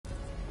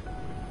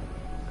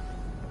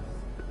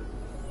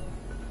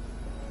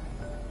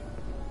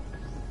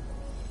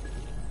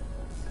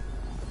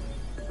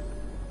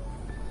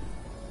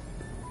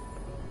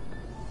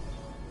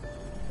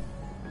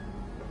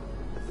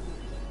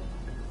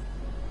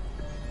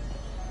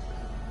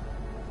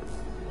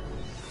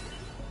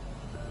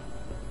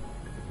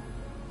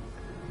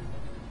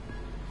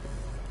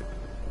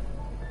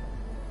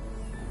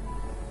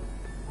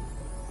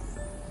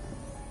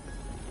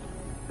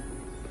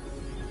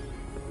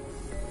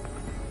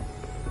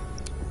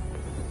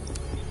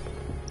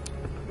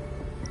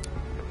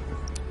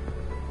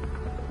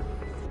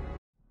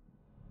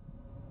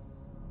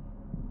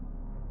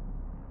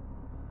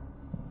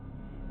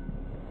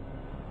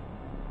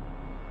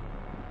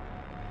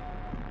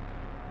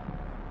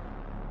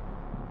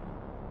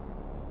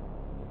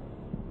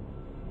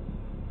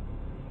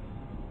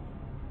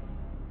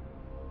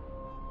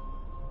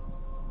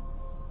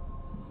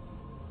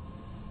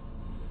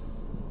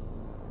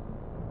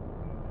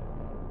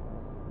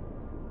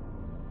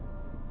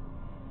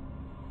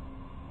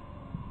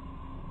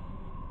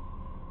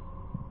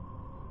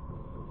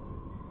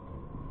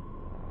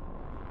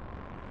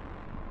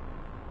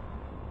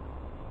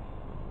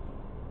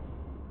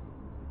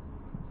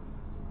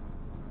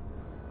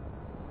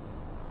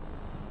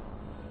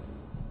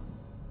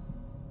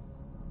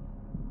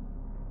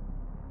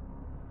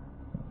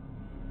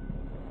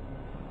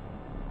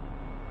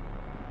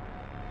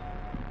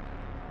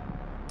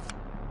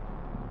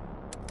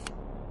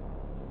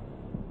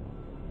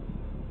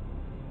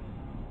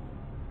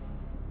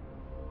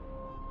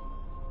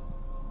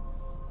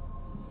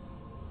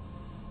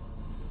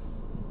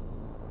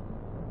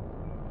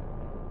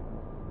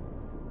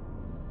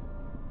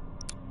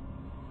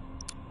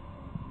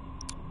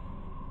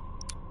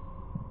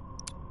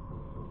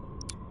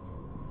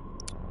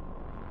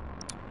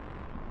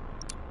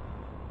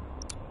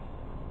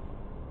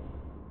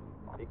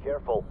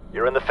Careful,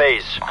 you're in the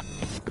phase.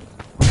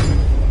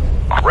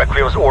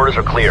 Requiem's orders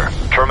are clear.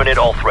 Terminate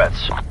all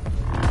threats.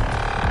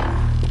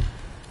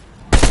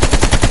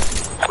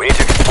 We need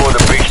to explore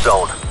the breach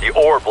zone. The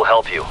orb will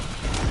help you.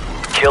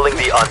 Killing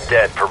the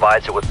undead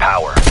provides it with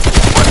power.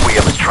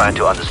 Requiem is trying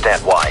to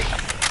understand why.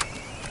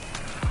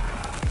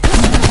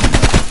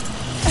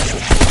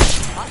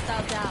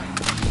 Hostile down.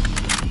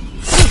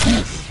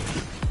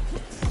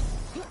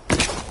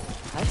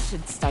 I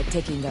should start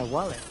taking their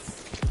wallets.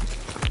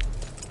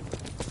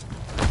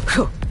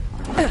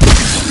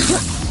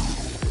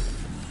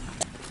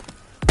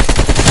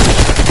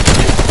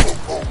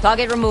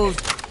 Target removed.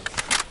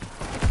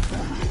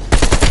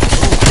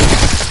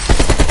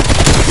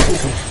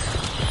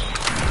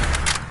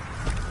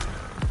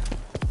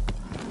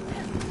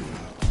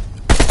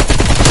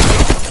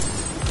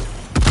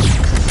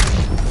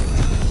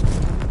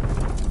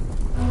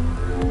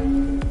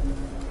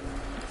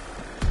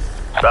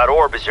 That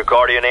orb is your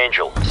guardian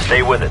angel.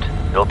 Stay with it.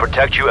 It'll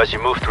protect you as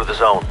you move through the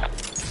zone.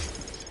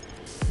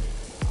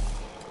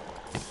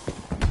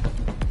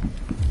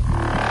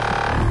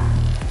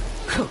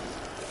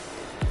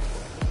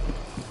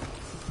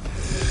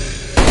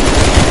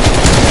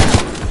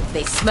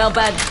 They smell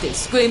bad, they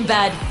scream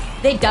bad,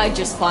 they die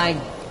just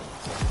fine.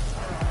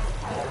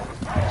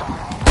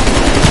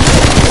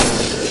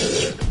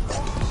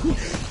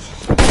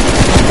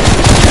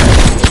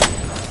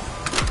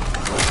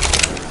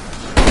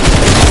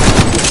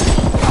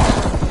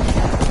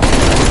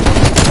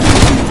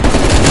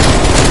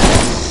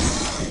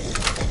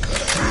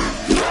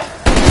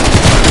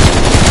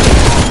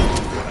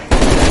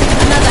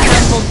 Another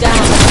handful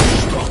down.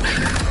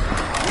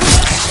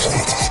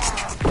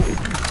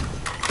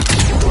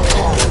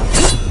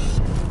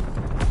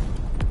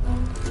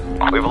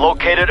 We've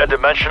located a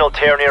dimensional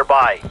tear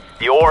nearby.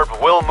 The orb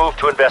will move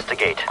to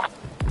investigate.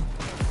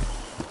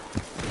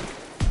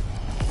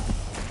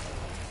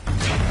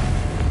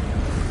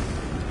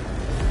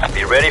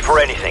 Be ready for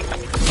anything.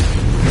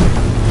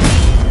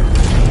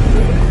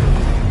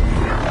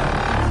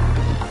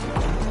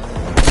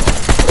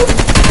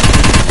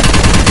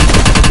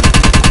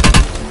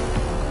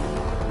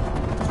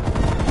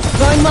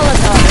 Throwing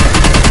Molotov.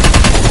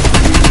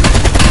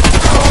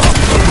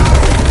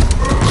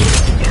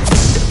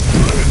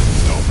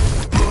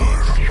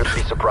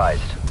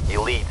 Surprised.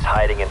 Elites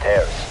hiding in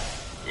tears.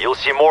 You'll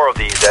see more of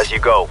these as you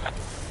go.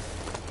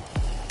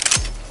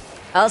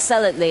 I'll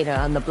sell it later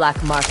on the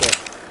black market.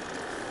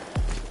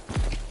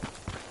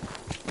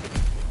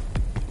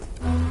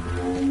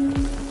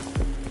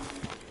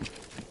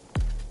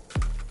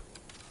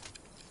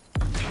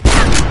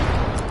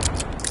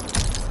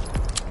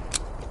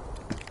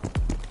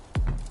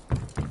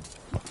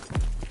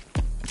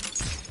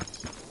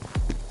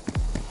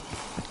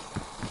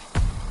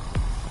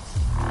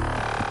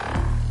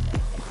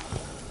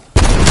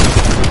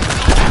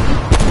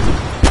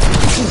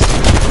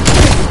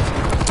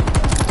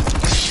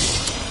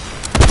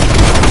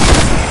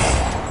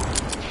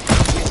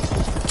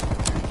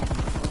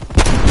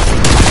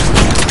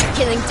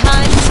 Killing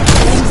time,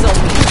 killing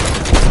zombies.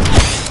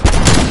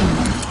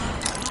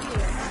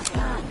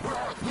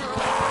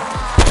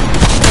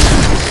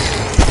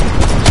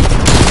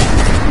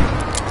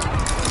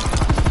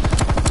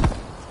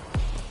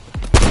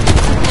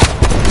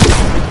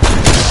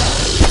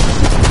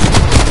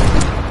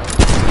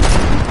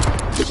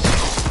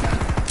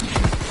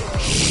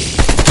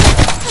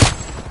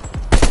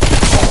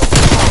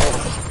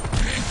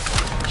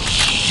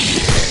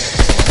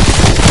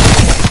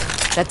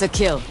 That's a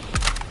kill.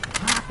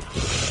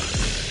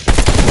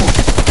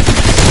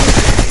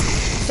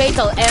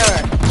 Fatal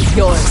error.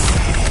 Yours.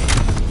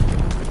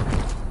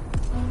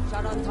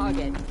 Shot on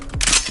target.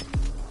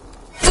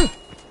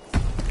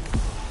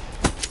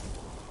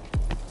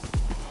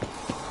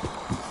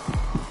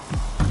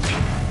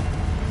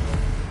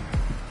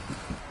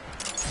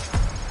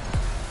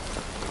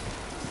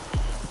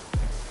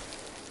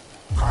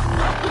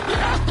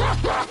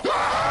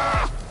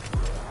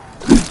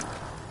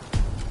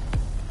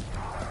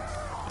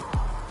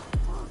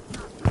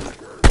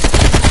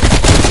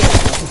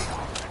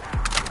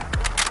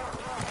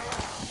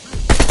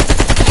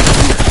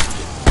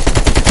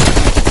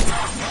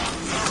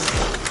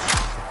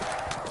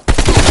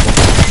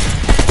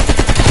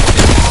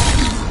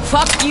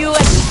 Fuck you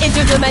and the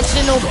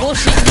interdimensional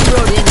bullshit you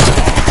wrote in.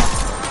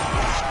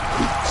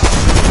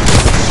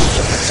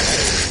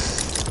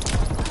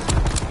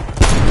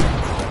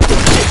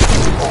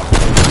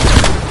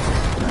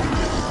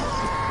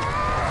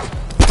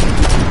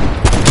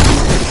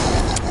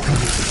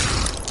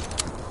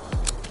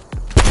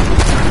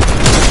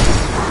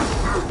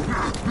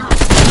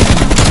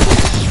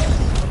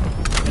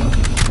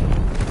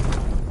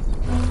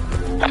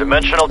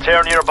 Dimensional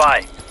tear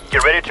nearby.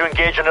 Get ready to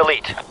engage an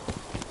elite.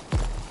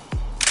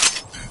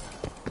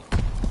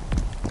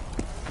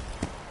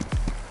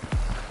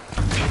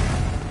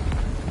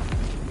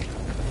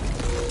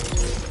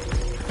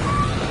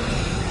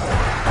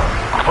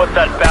 Put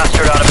that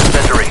bastard out of his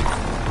misery.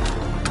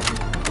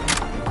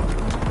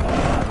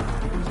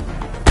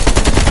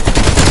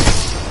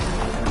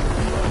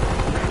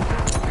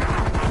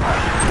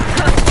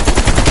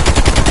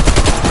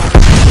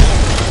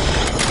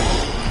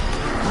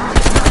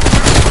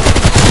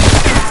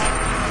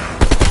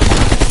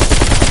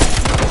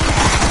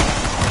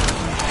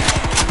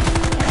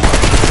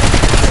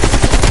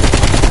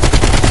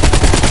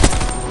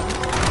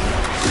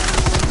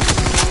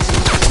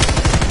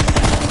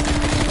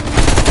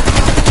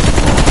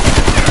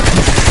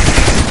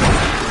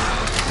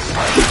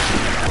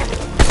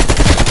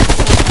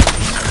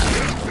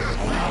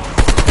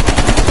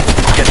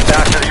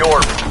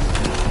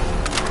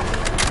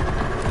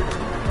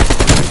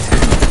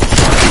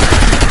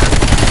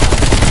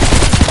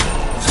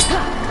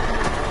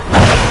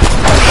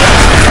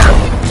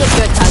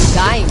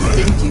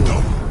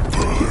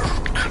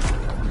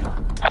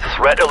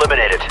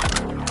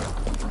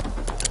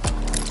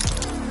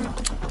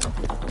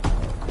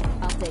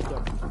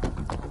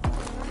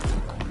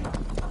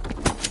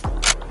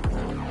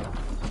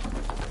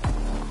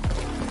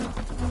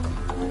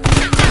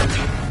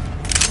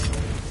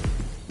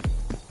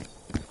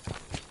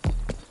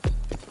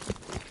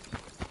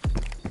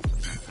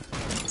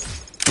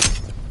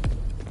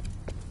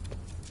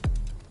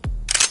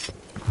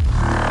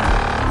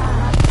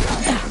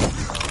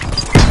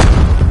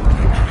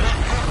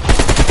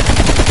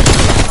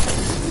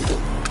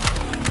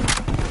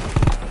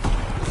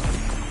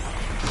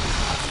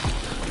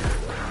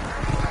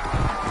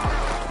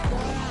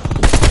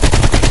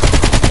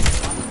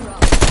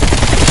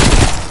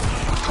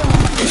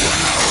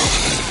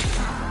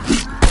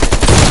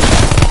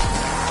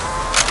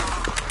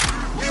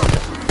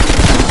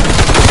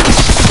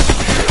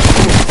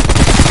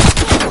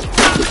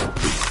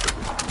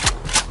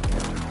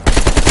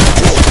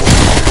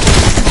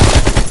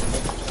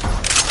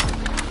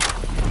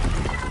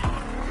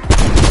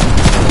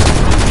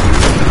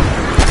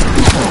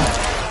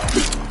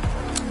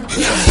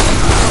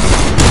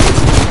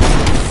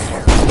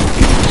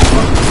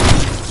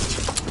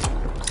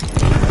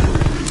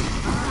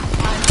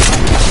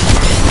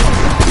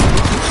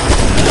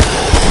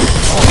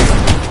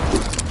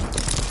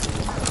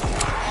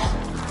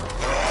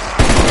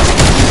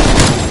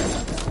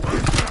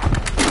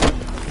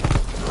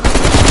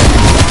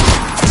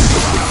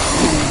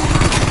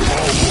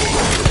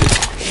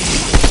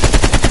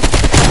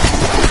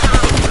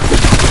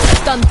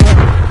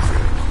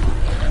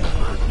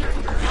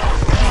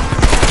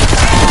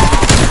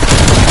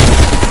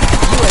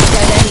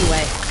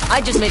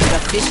 I just made it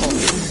official.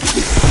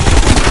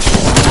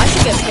 I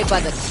should get paid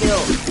by the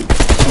kill.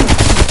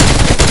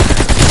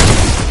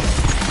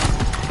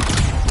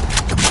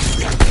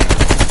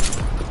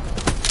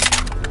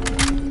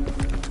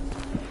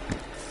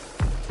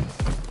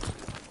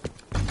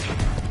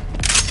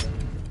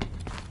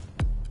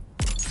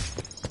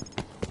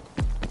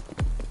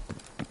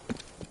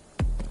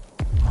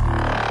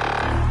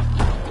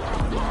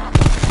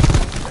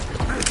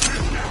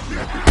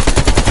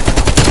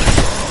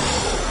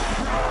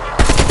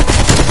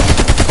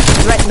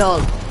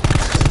 Retinol.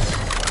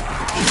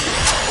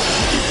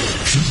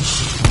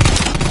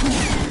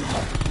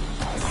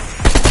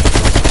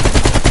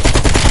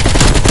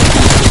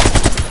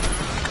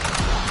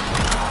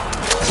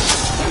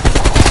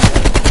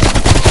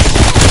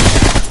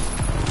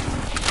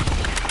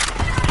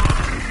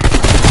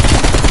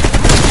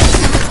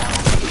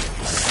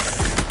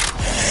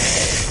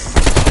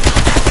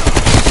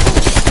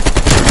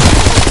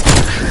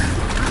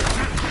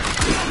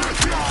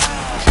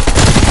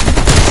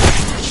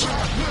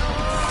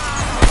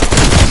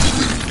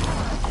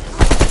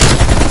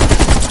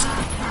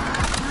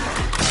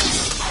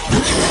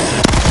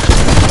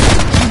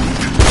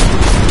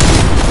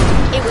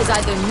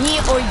 Either me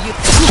or you.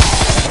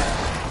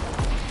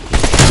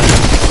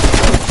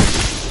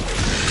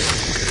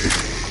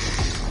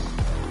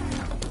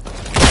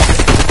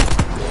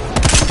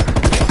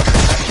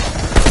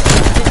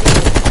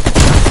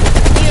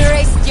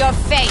 Erased your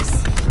face.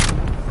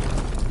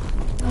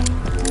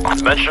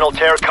 Dimensional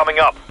tear coming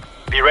up.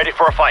 Be ready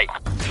for a fight.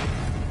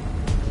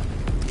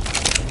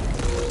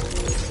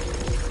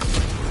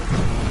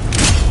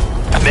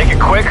 Make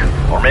it quick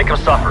or make him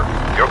suffer.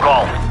 Your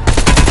call.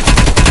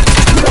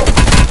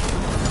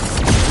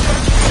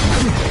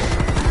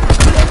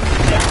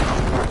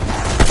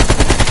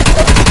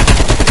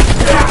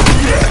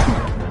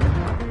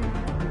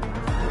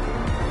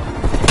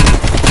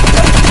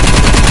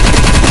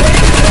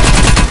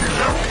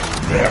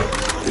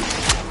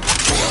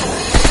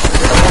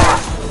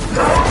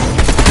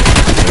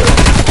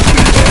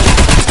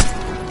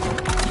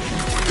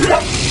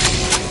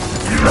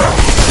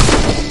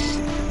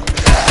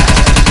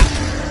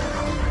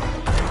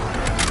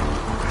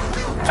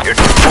 You're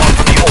too far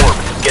from the orb.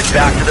 Get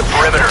back to the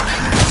perimeter.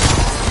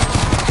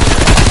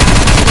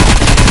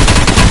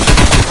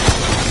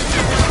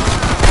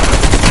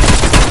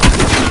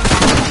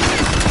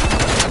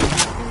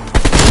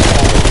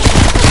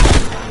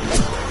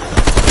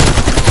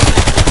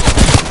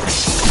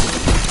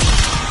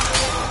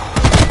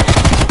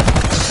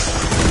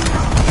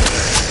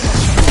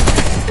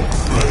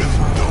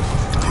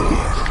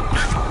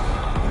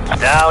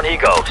 Down he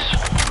goes.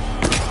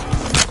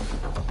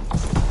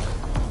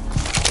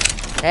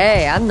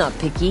 Hey, I'm not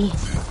picky.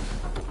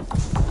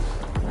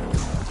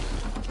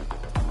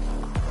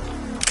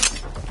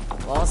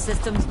 All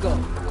systems go.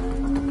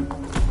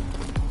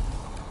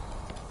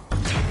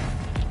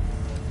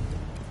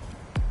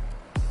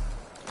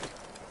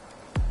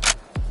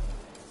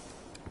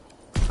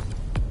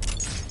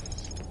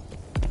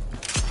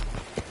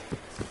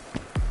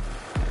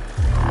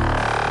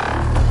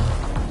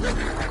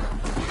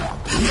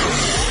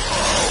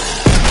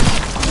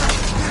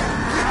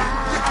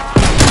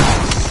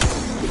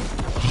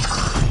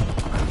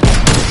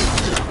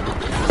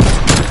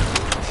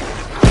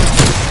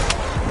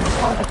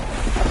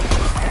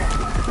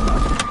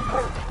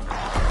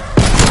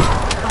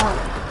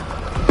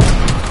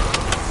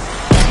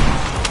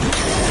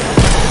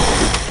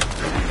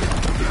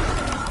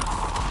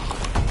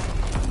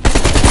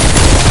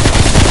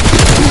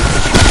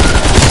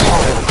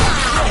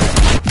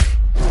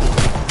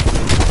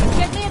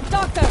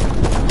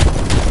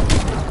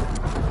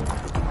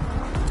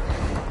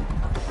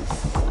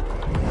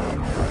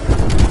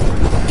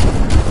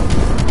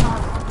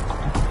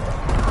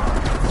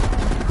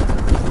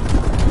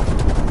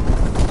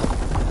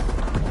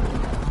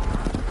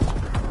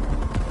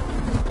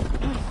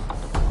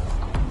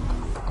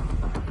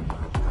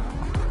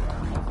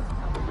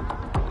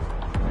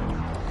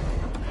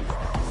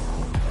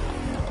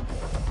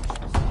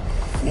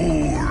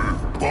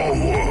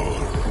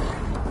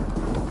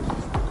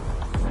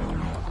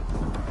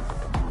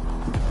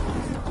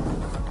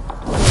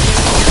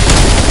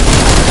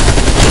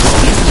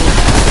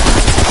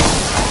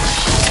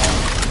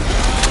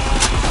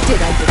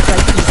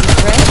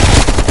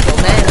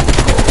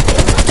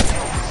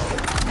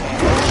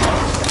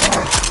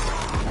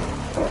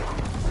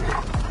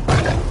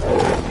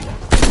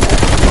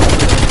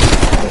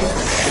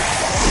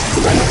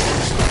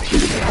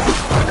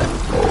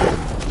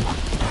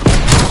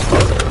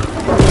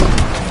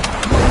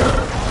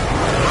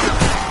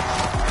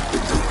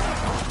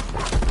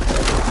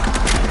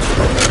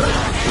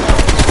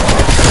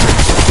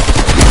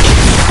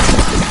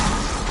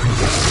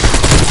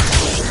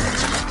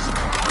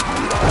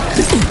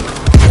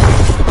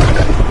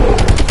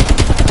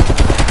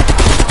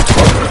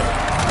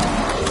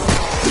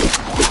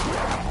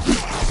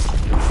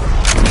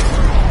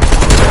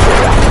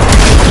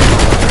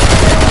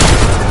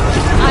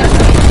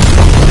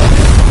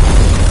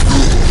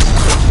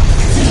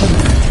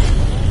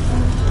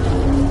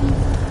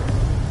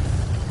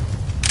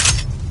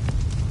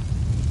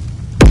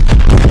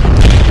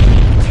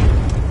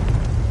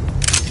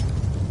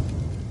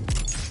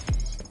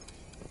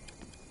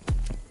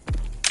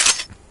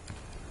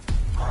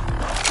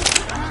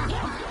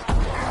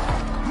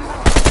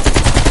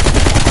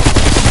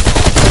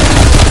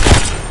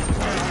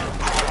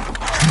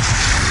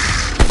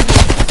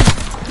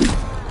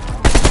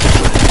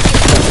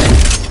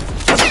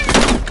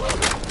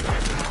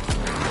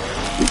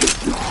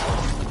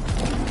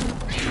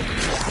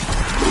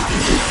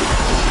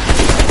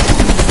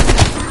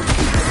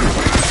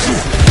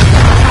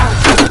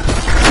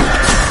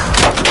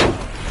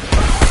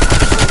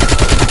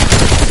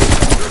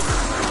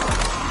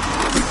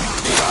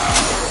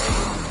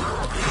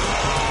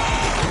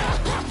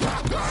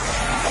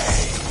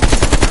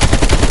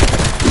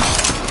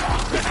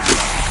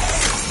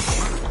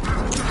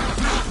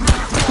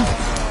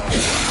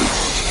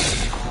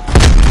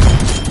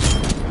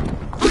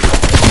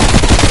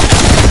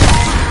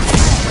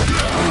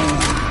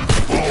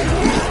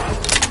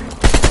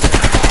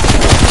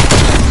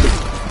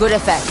 Good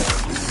effect.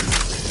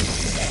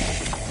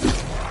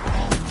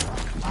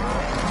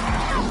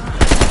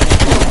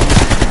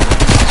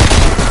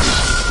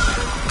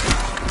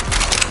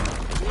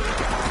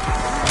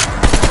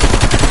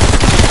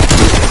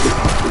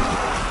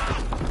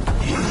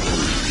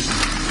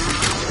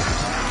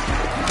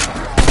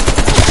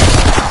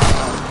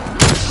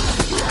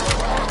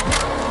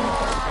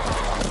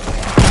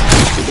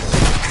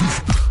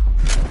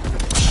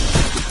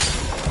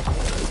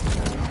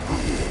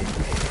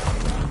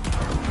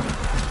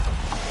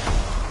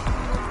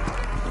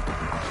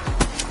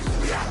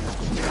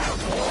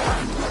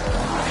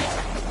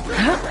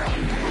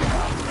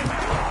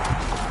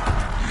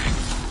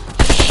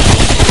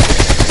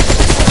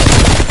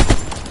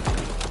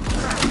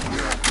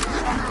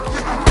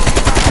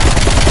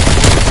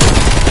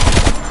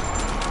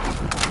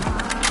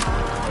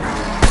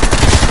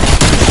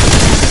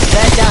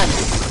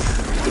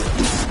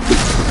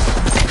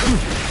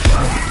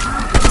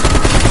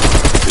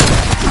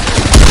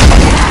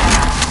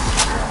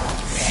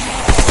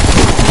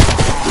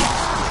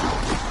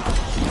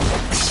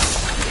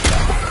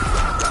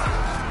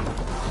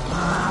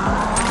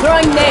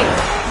 Throwing nade.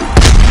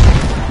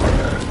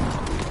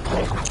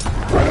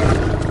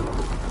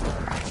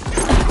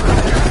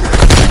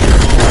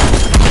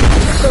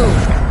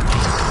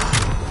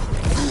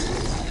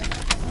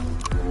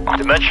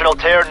 Dimensional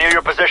tear near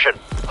your position.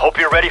 Hope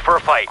you're ready for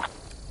a fight.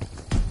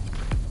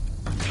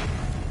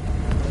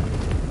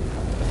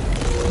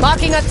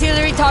 Marking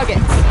artillery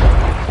targets.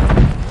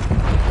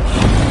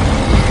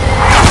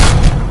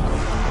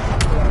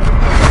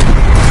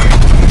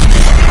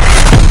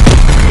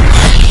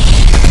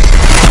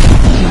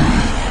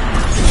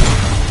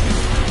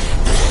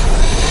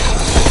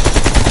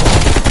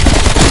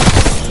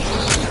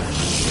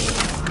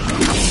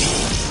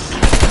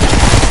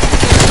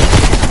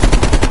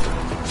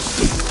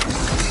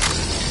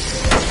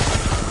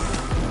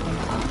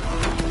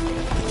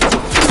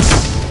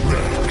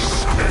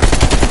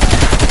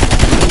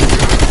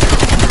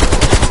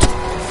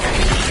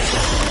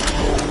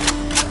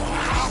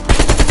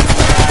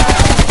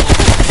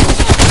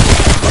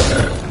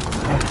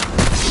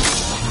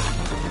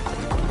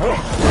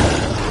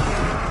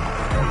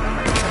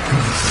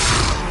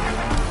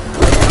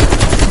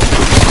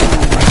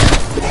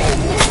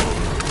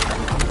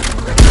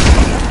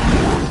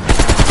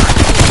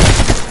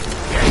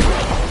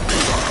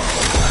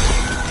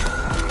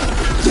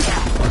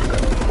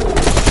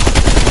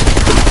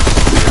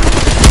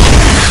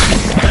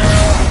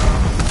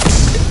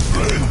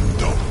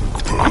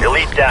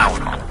 Elite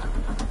down.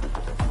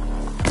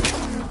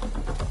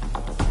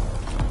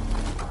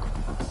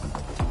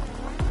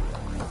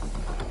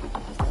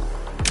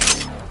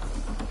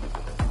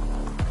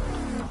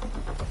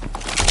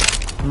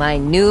 My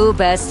new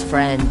best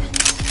friend.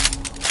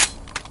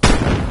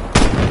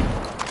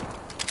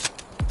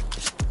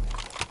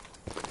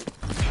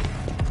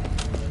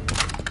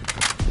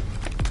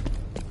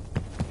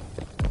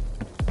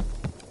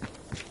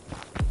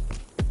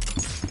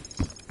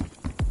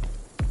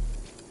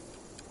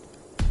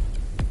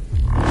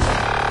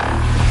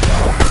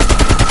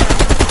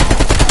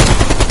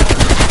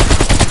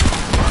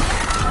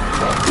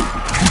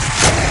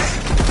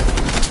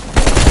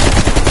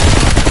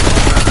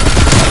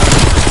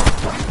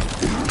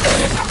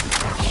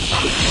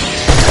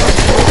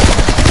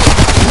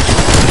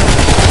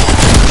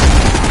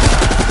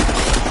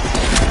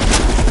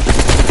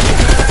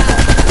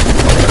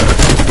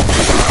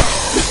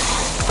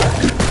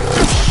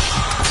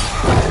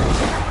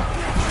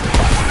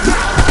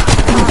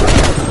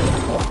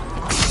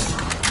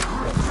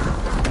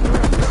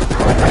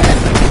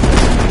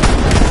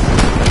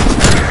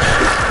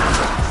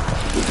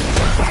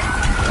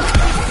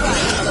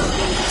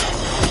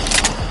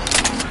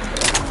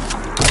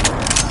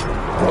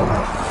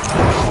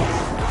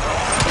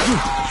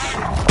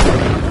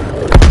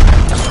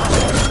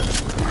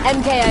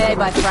 MKIA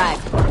by frag.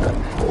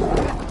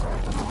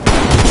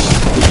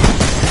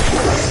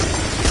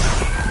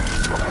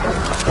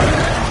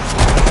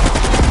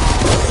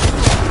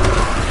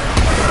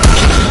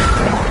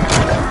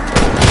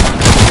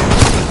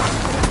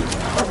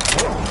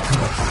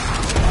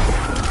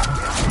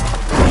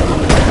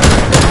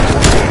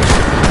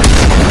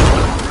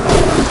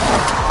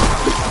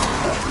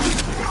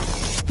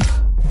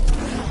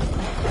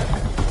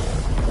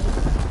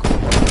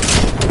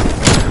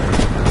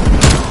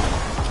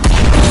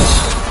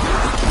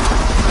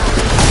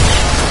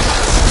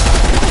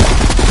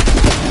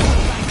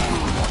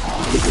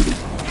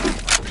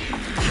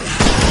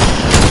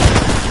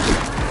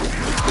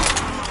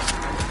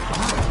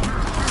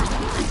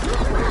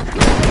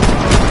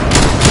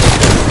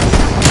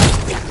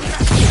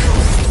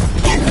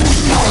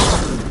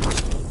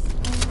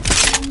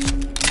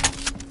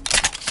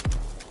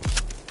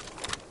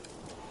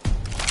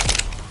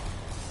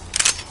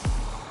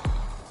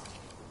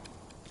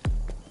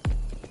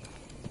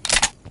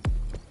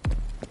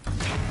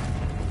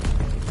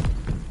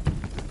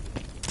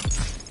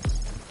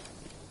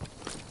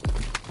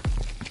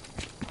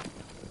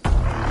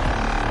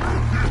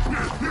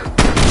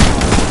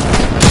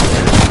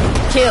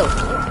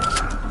 Kill.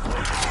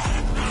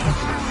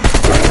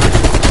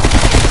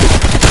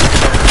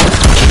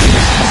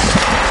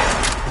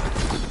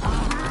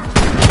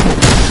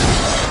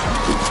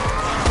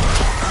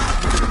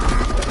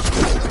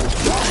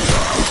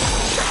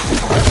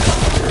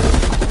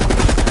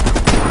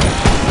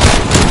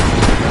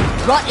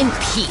 rot in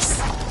peace.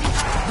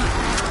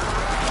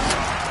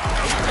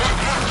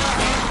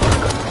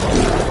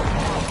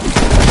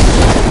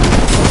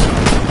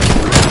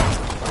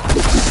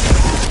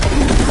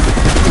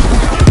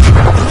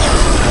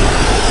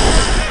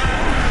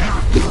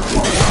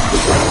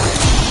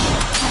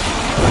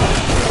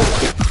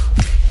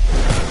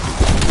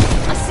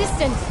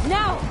 Assistance,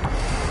 now!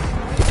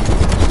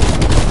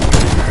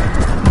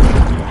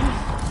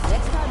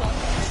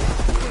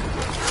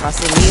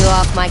 Crossing you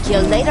off my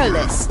kill later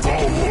list.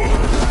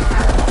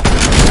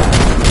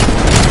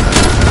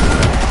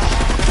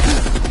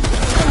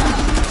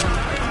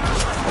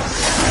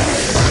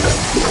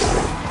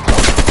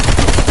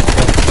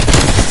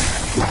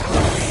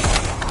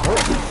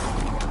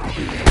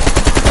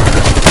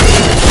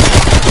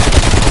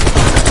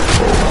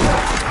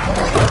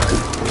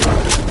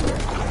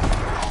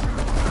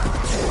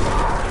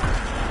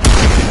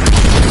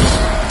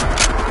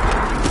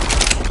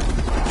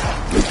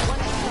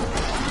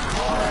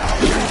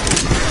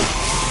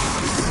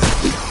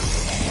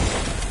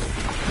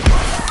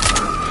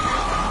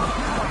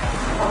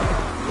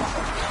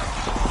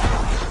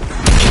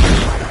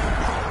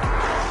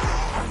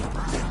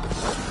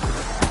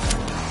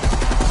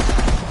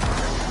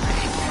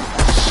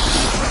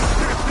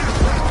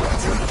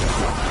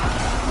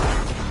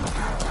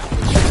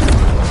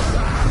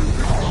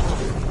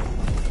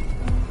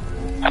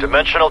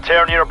 Dimensional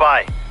tear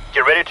nearby.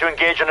 Get ready to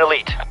engage an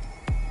elite.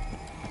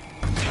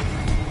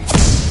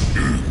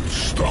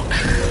 Stuck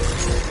here.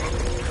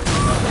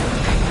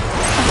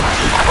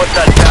 Put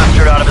that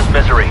bastard out of his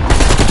misery.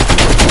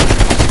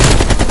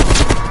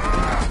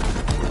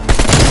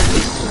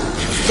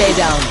 Stay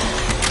down.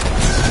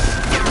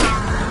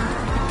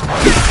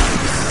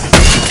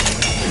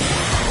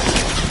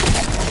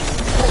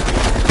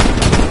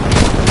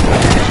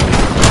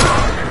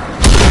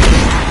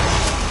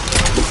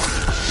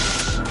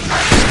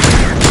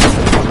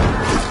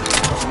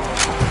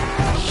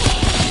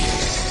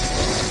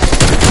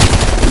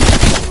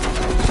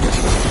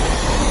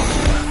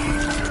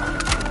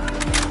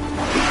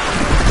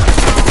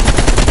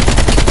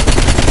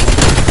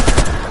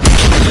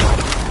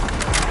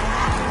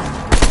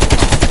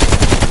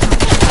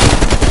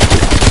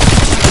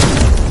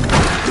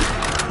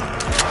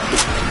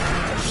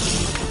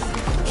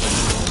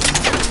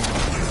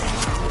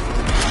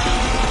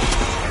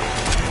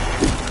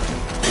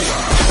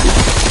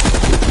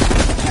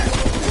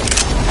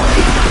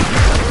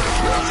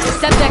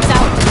 Subjects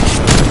out.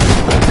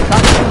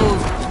 Copy the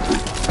move.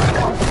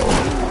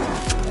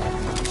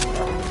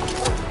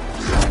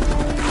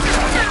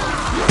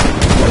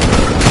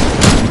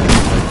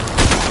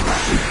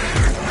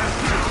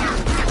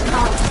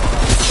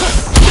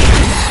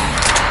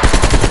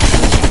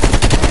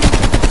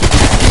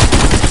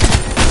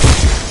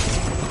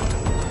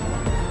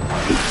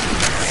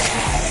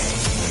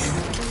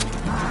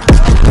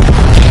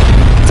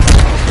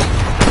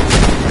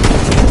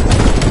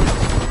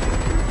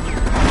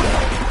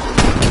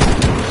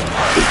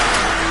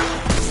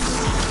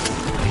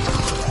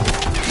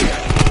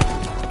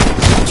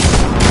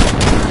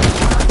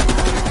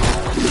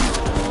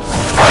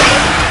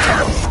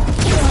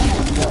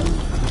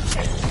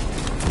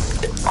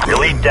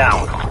 Elite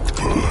down.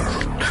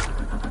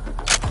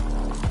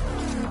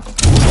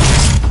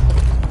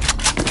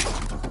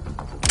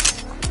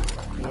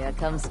 Here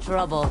comes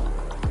trouble.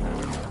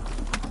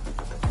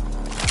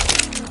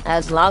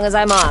 As long as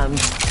I'm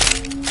armed.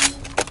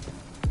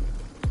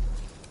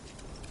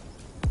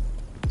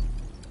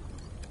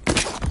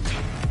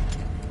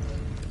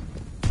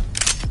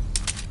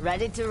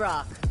 Ready to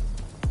rock.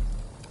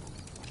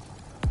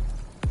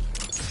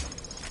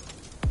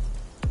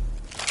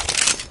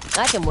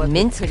 I can work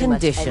mint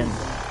condition.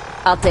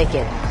 I'll take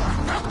it.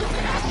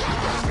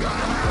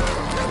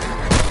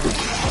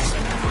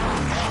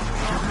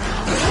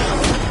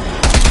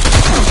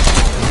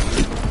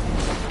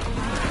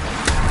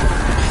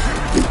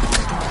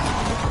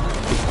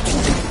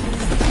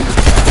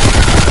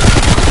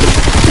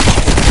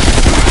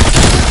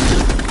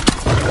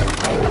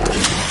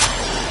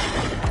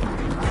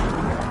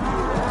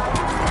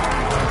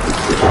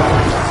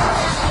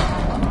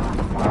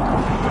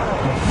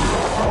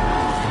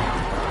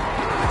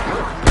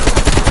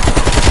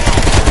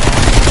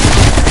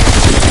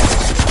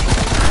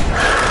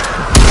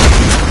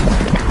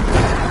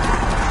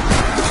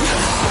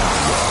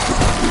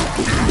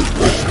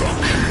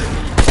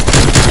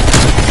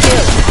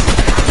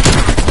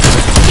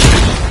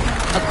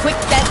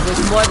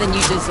 More than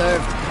you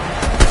deserve.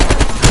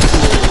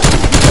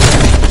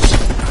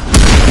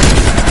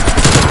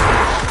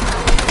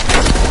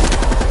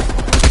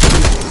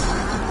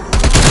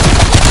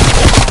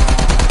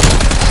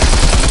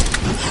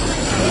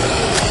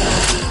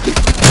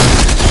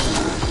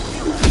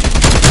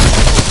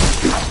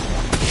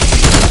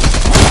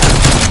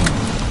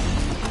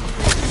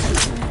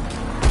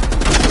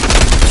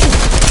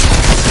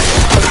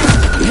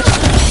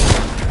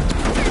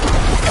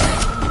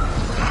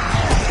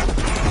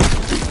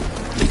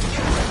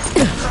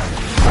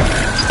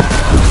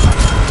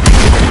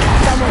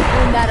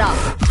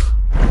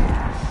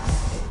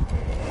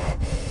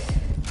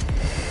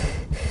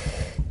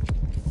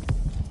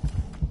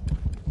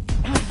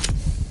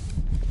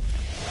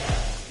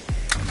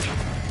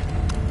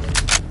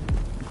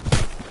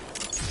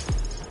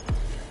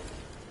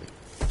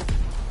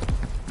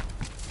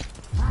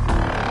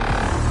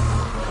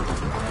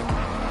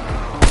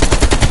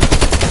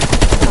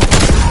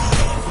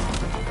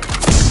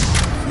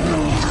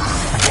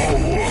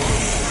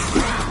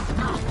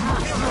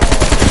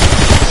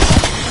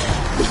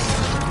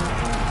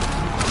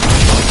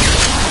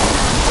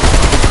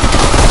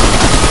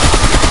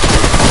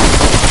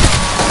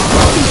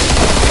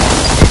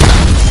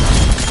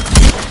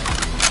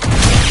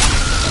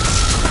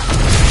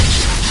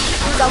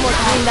 Someone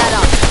clean that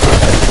up.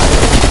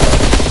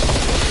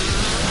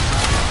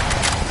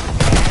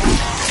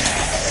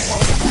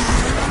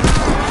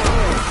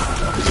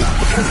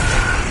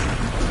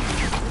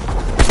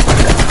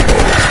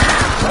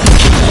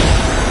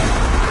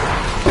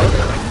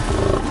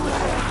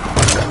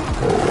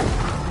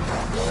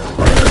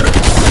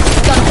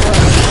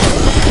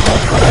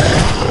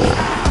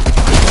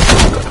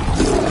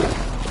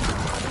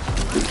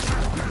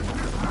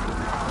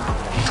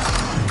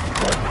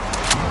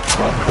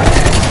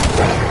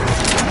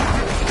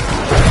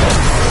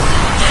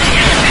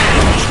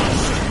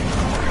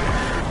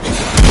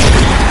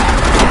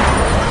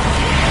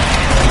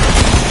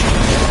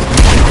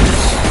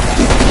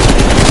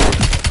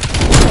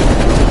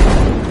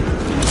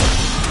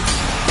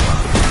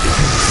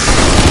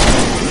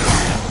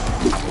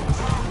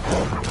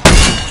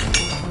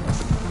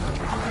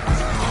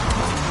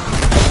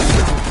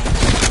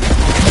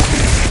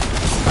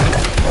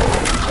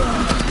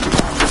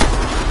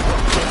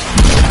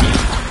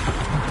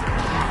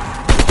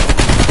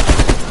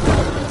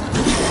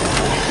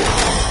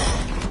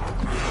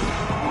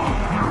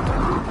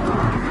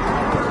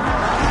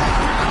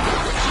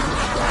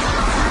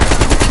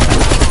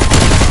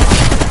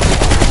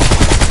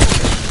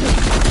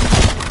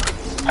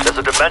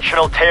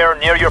 Dimensional tear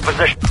near your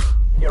position.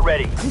 Get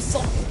ready.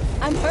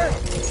 I'm hurt.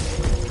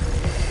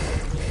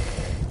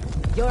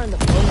 You're in the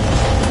phone.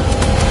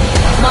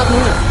 Not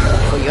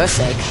move, for your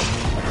sake.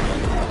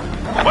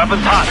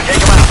 Weapons hot. Take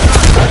them out.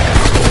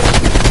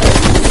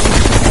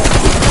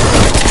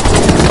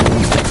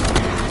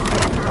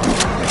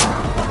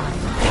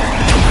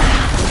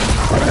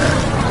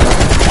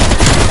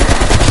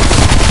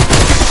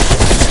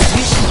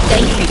 You should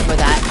thank me for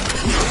that.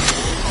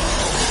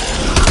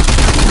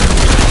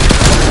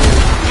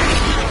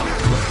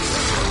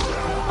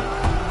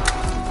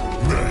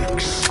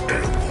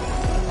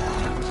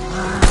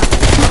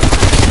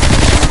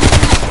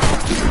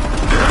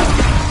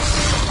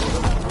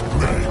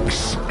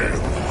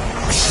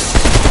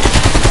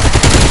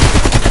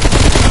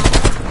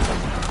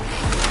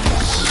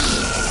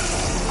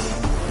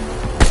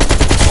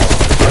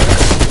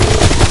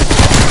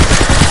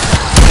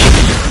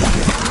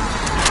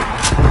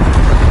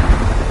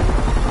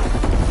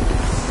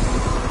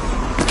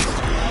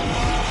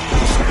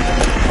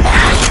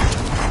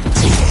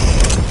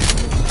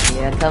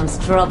 Here comes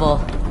trouble.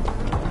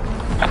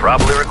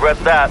 Probably regret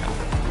that.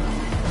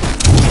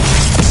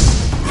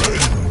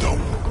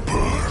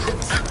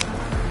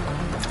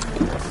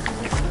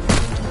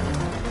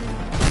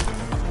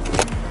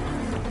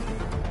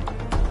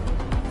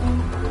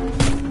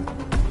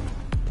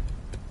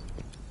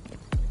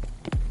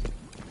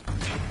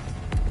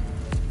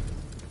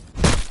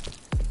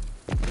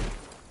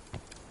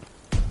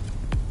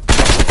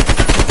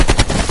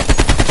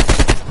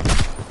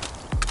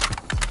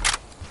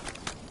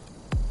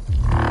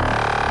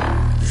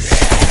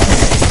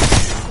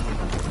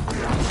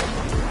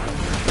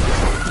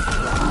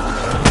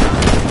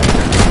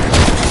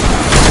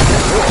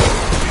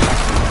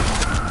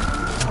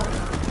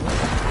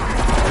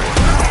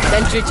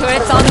 Sentry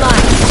turrets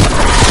online.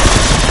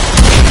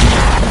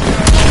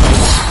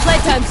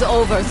 Playtime's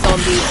over,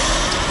 zombies.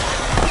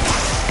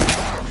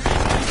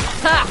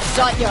 Ha!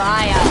 Shot your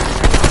eye out.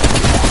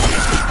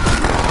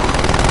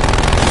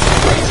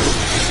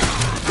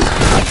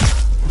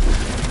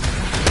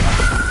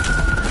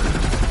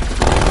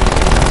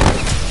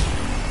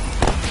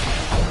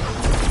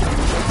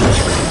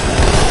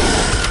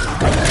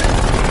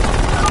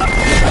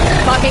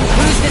 Fucking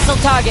cruise missile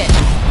target.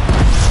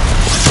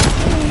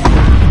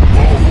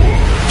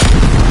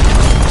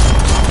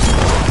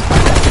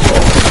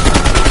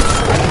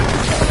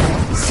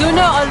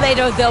 Sooner or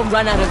later, they'll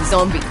run out of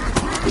zombies,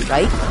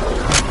 right?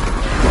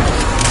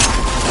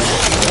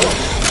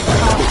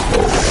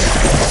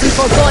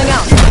 Before going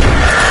out.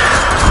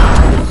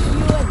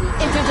 You and the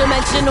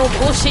interdimensional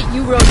bullshit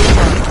you wrote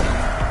into.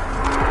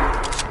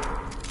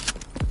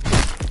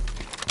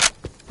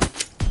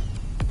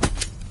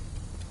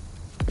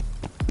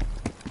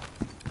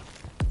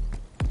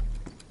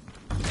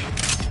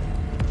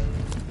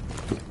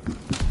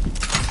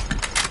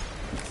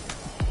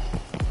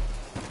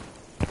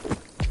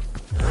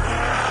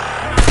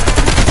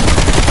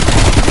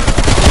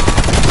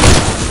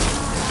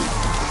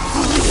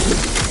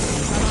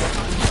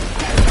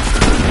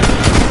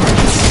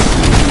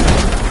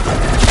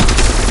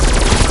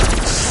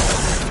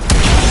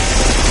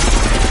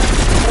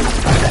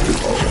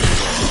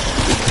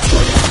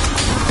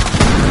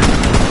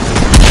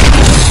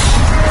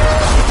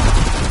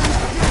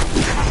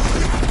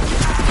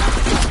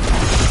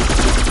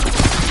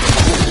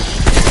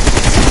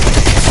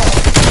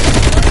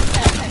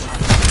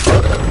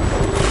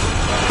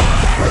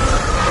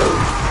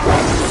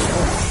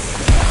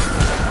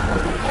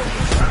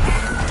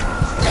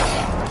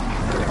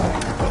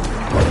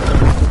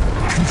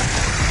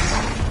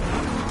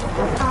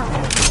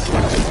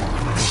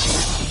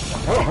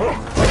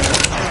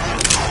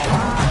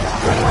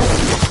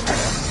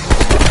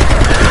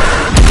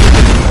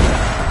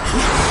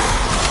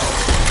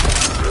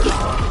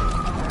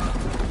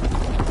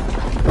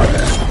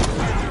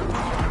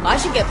 I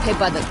should get paid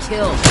by the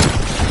kill.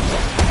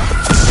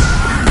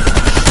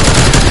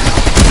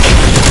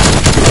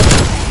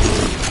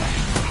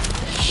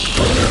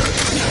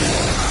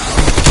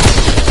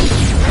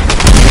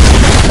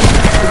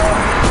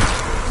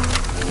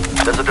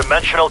 There's a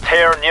dimensional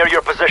tear near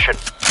your position.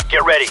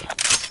 Get ready.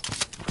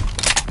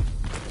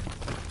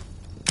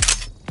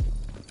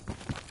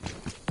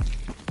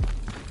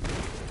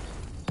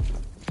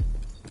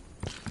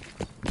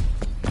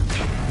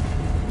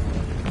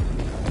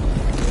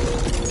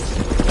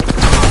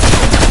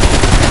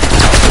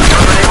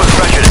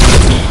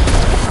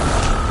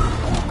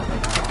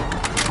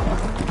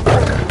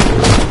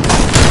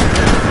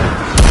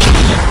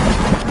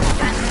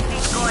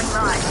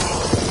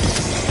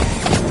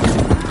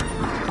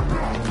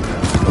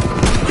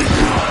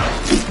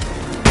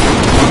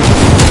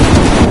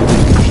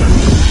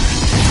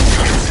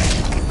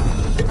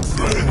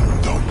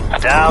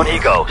 Down he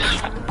goes.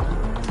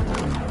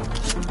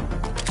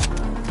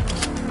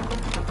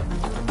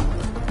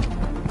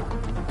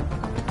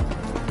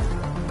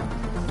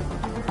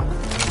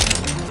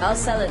 I'll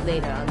sell it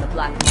later on the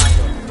black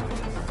market.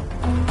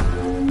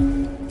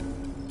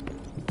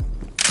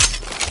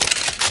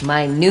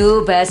 My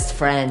new best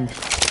friend.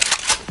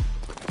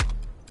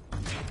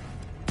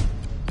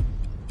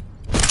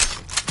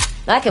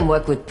 I can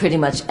work with pretty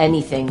much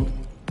anything.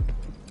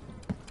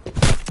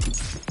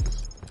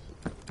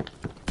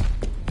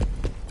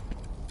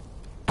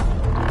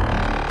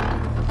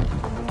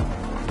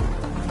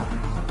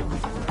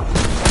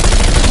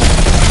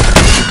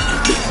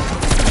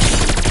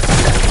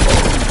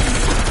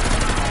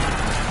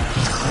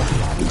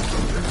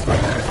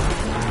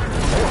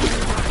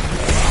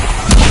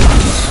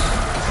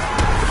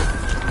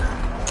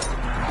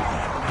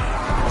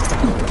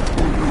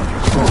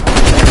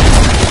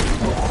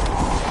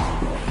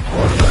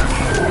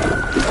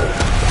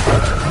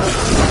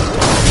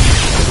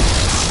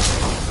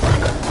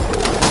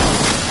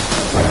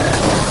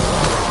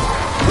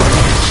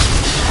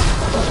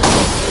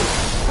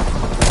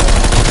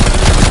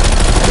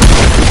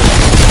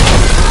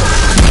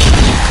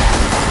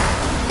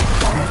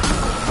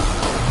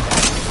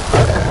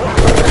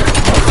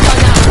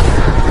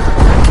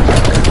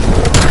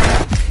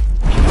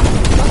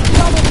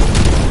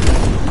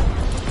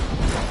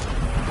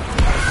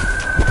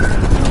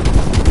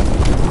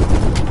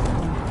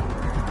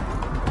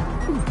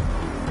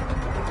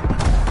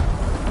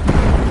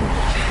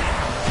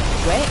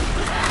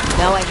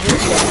 Now I hear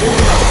you.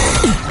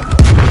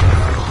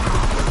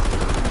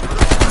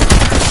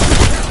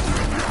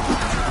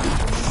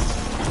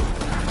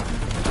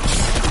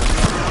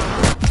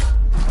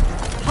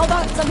 How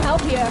about some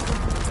help here?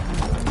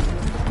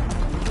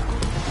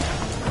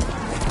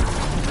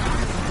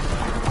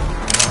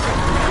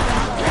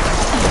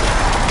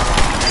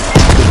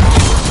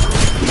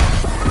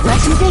 Where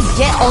do they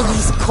get all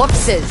these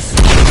corpses?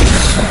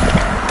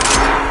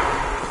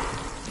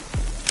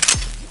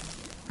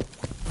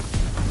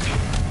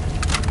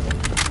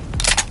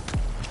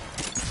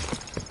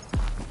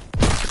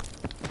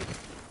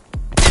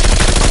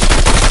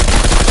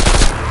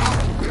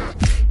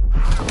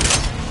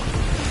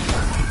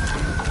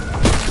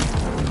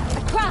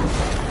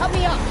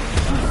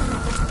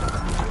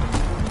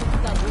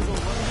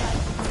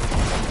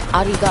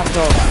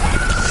 Arigato.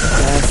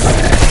 Yes.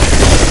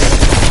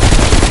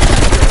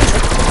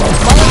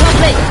 Follow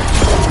me.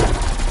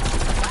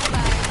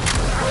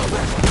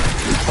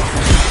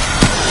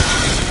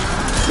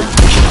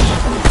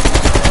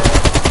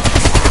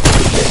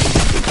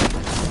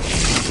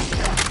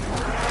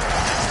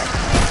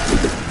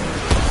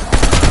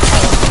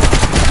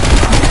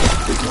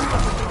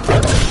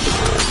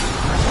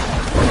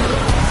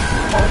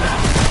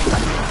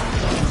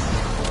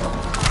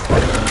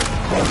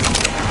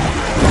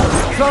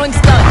 Throwing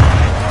stun.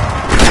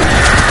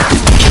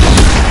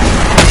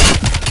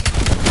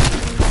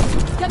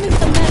 Get me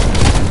some men.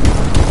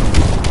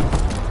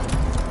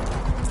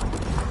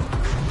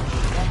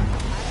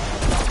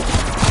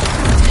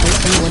 Take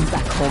anyone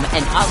back home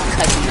and I'll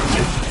cut you.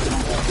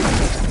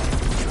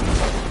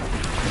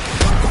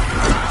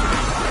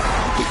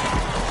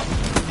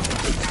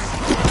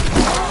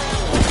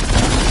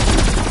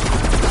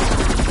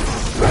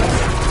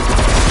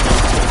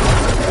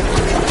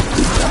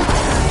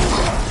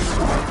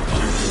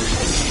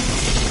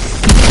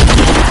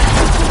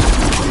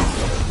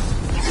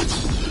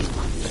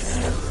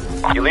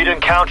 Elite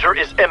encounter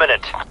is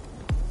imminent.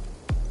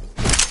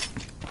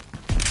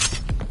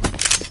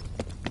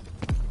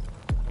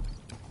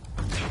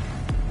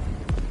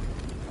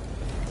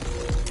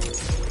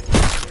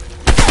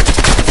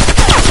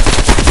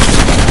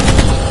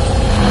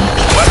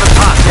 Weapons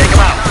hot, take him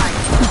out.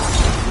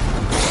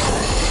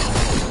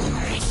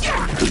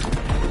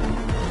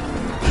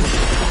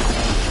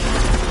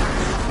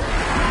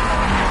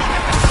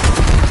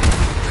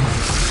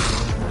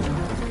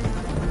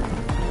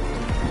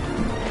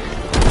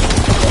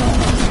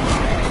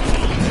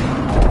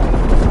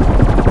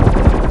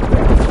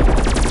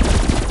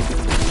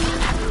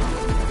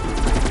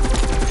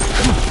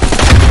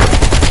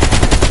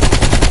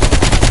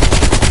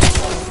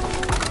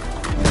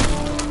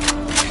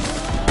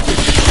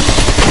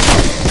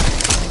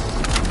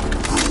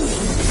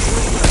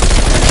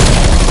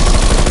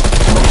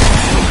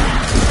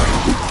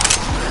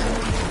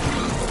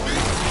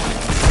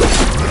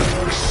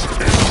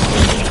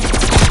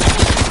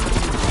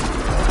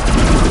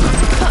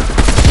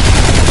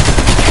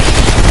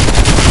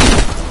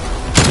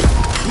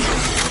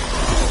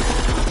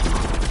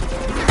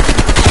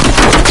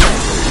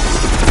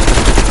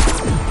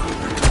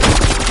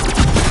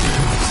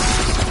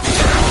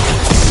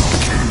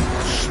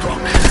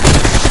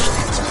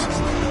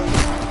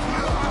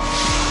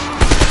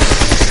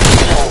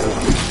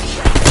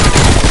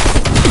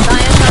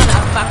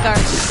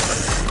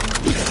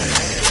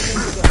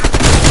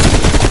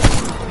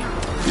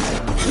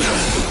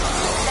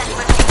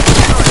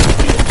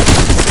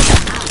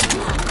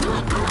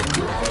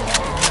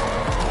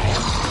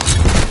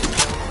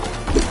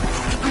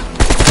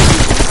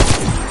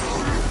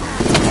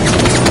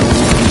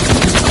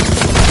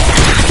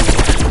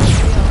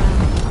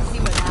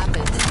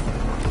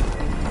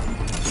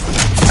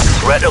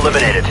 Threat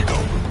eliminated.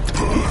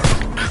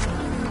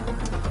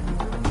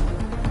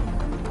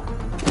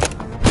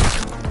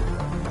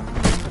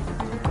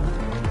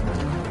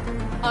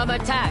 I'm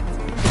attacked.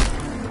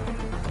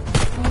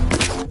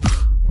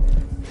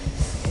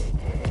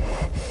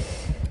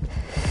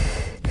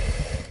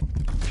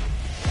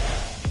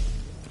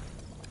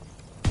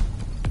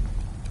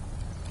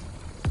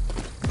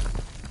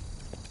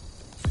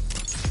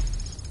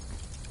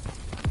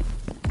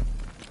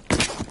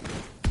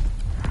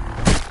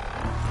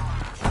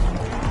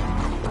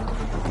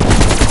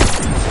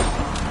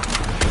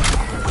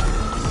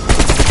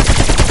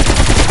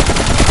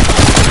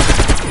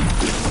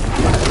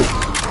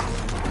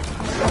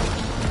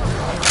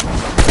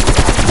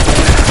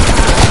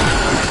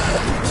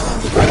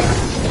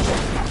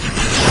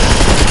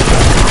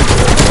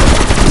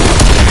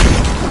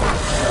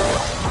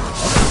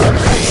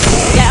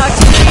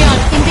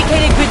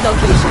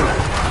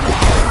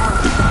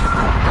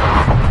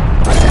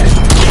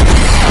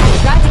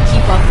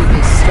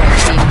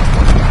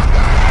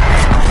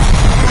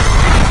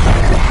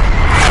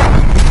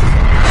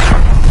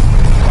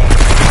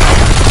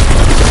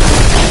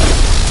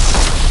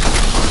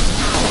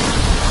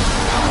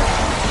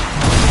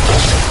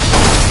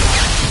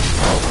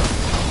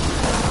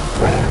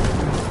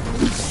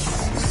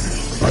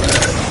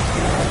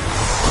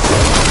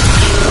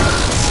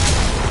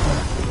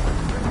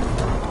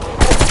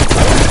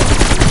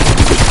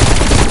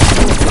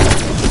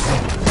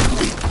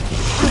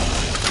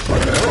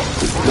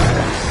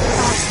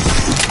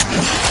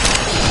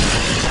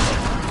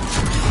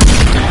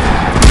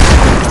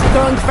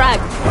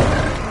 Frag.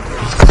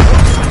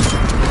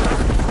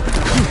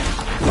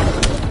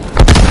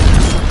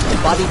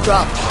 Body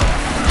drop.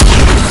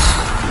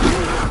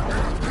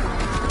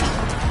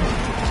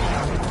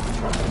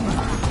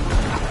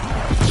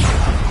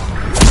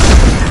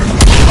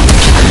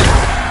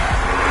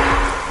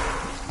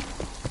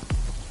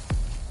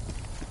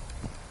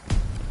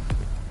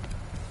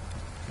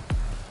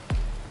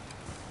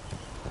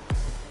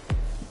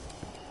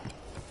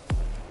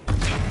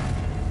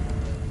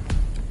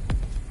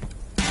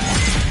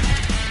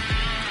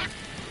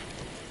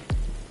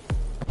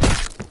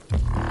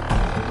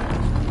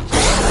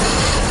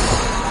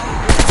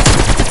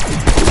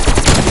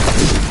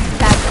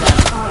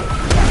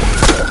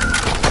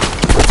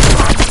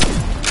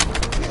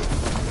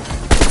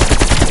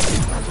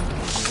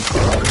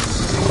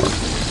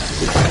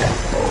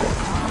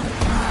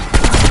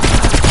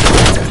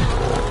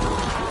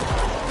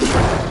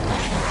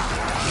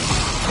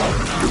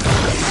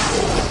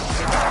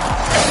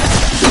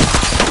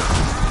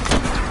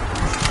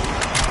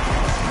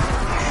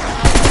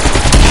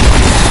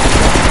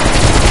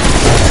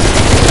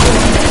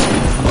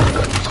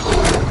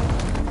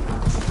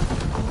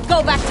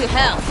 Go back to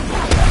hell.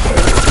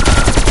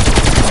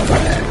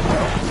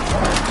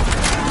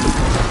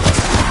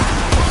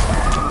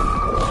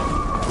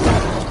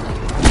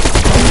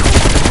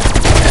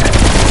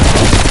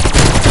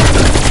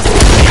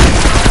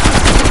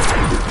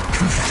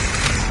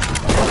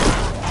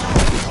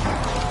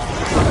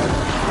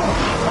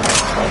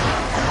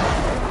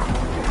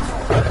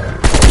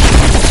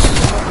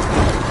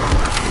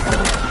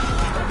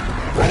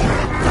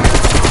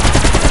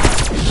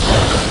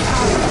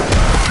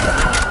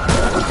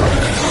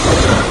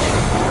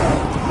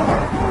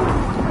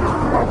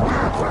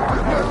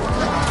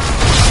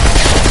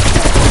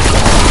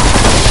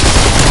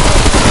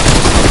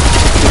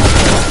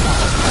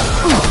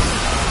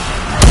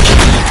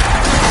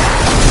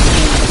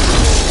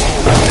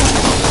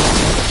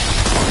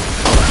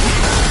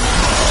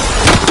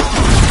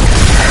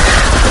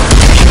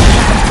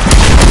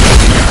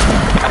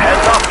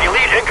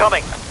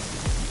 Coming.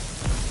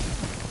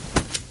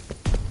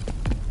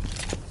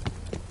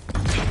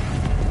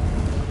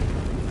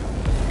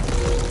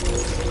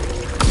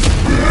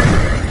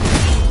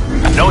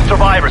 No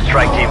survivors,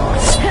 strike team.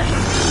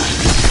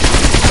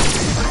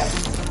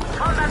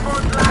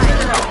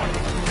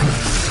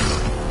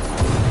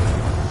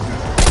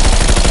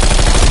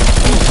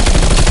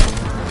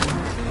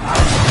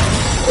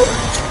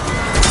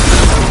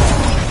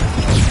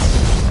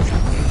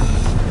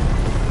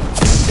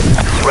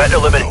 Threat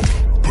eliminated.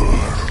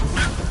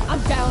 I'm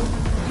down.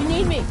 You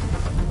need me.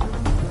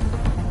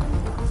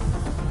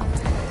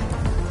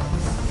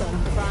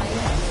 Done crying.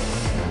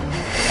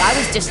 I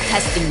was just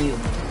testing you.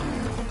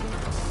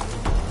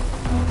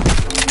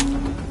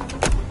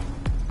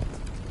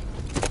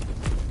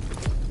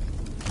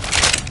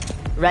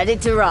 Ready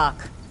to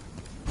rock.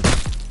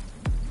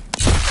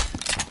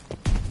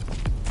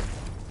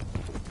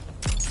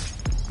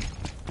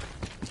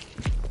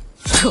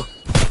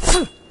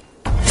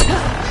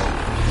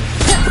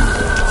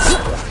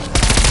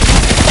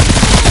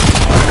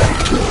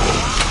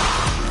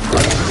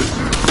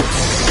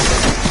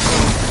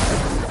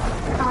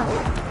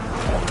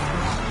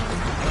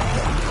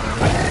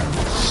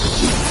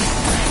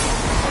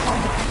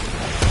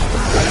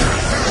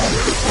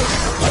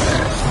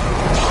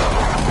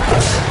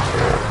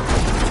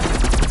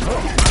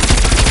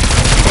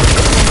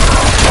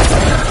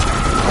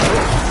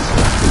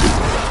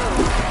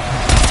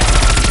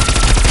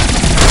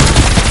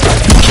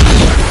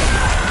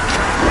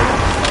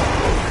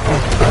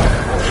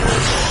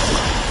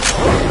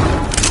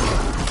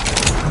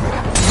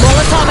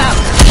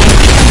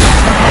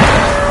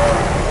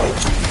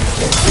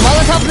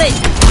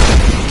 split!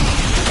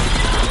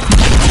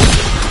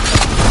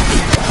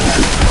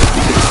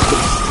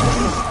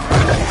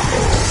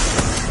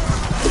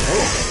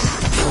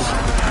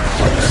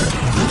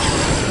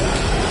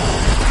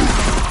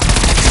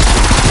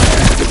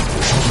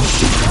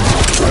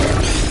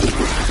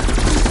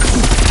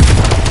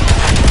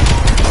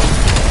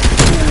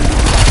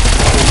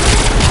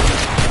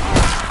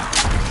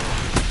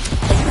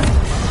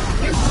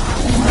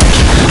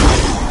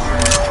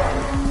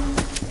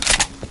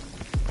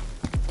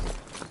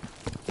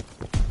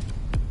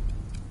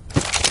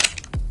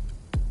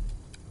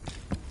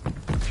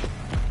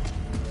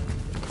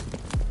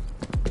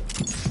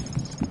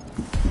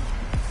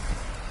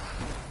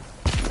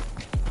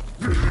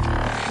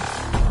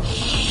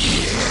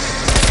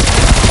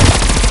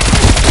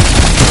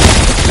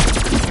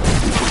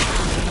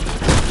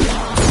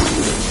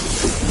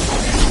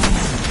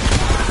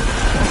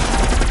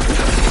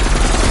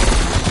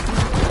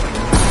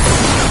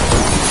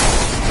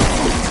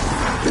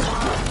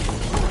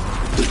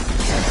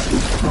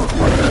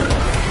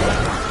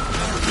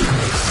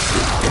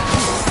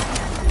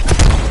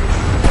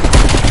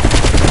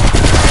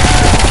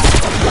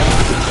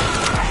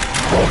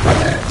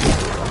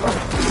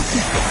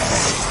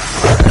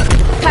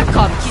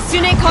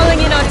 Calling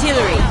in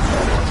artillery.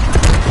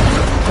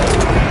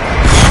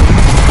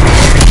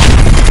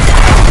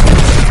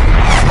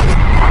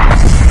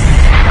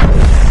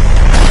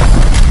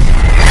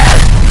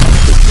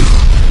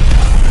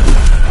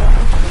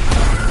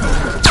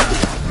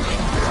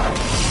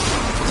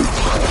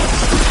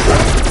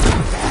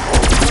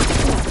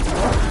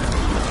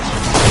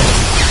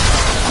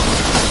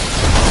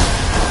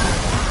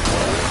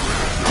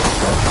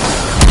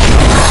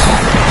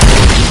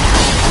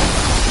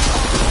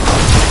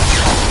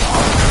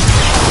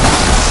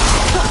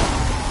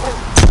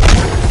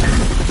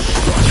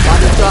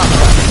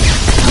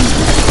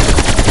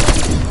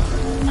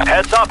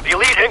 Heads up,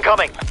 elite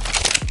incoming!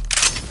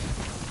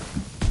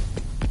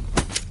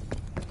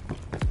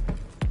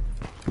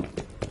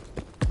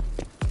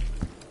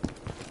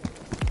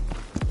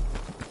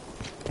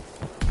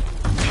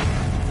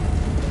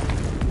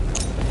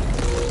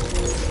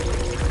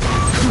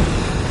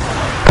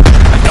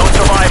 No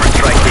survivors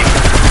striking.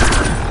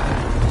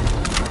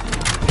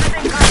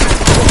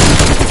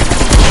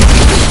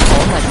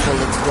 All my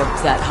bullets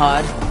worked that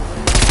hard.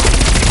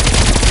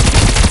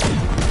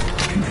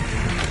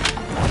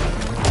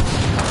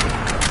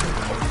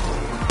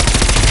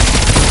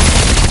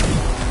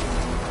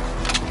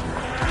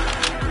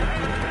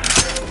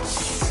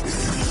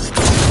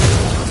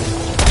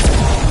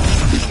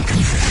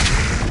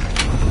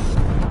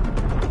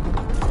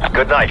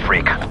 Good night,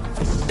 freak.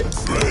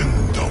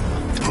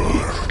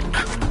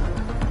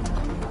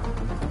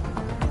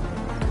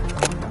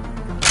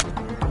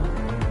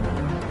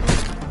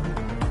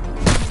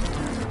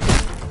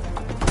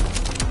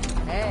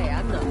 Hey,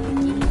 I'm not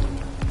picky.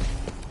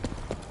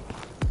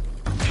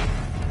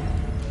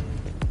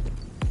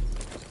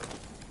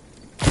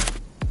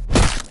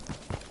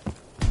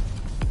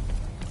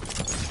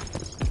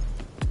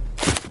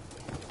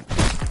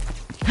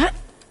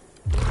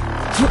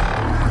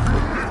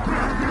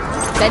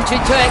 Sentry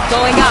turret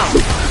going out.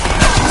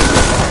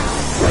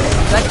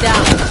 Shut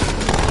down.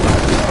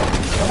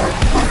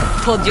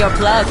 Pulled your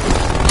plug.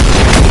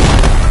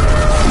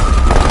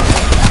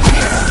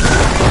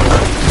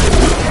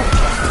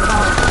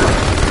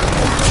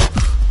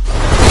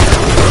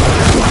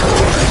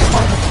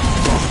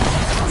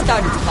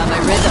 Starting to find my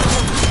rhythm.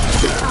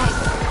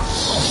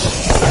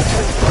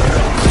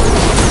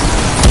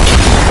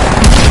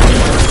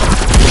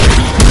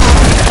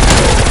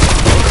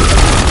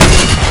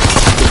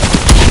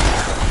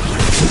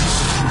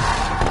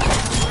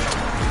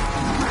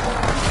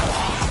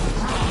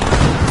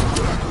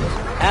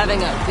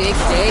 Having a big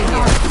day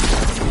here.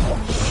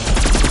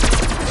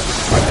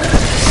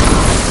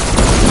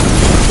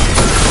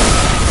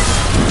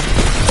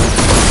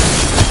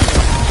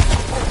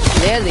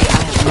 Clearly, I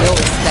have no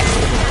respect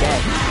for the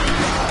dead.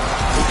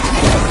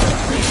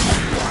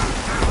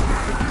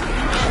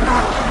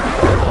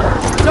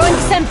 Throwing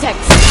Semtex!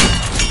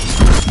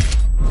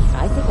 I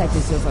think I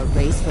deserve a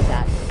raise for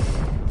that.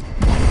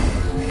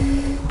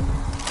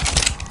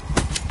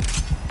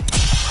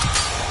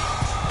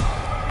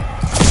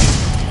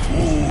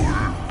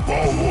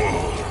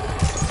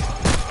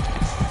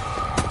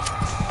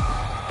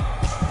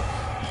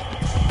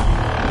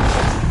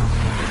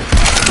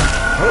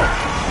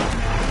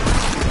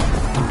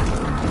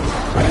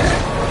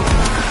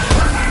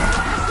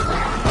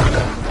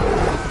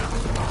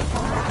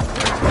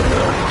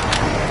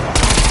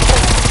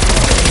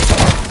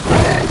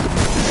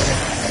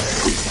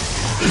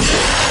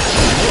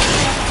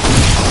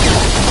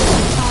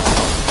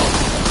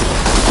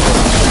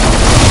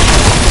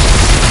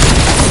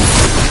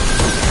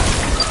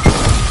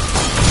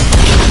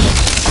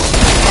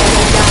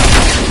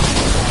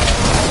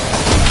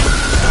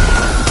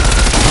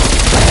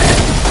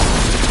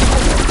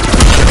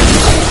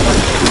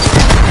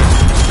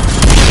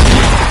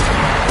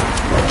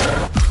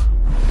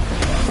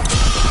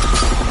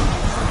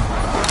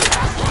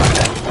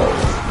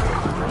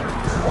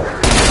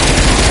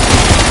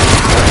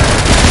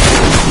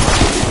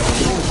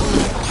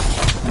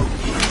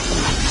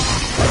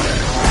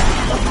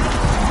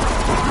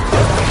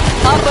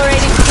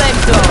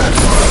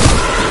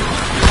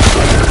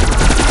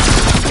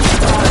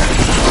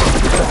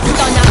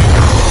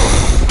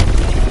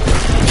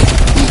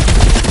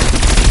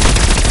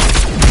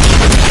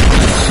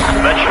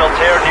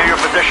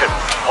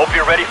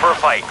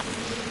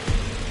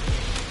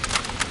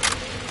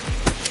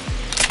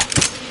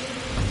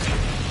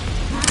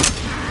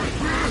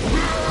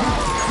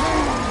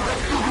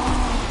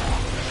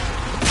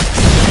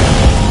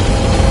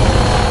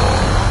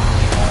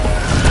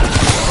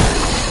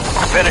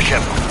 finish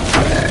him.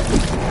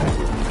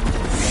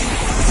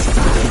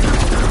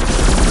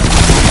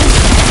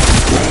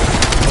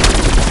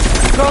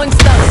 Throwing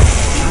stun.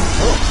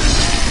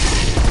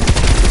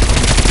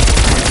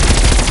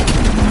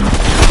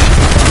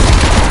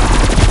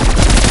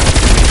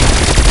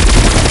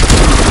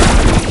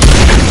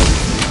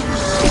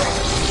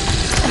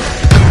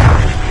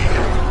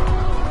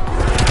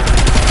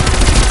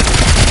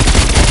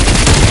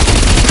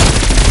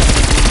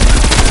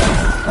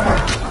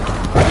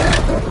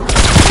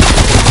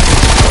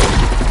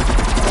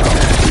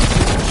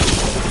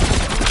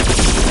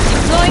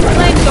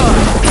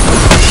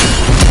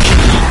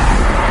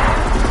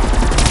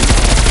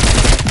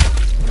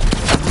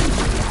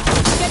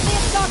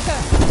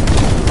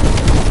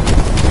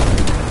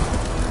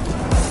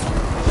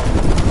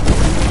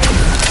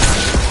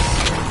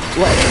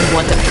 What, you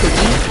want a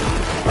cookie?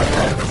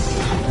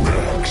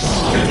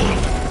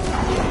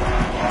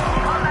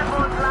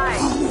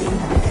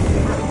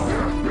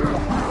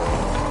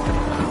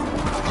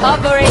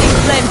 Operating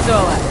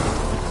flamethrower.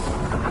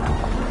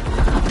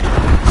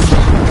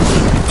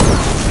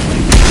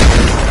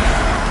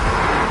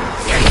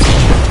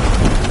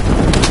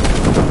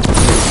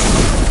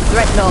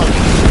 Threat null.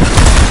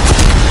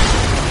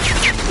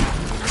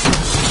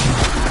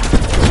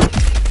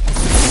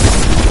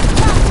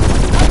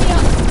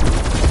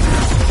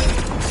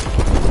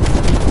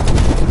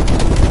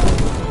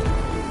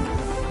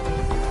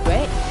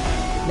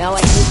 Now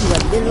I need you a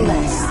little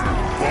less.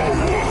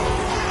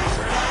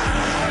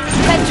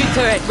 Sentry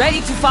turret,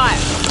 ready to fire.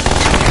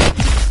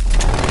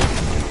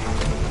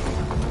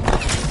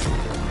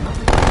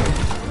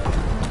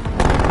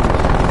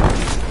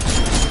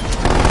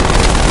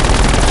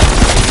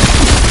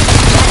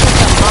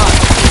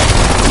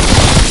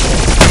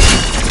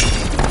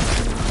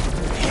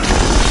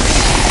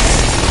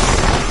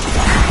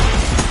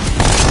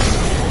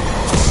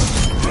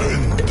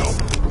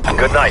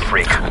 Good night,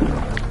 freak.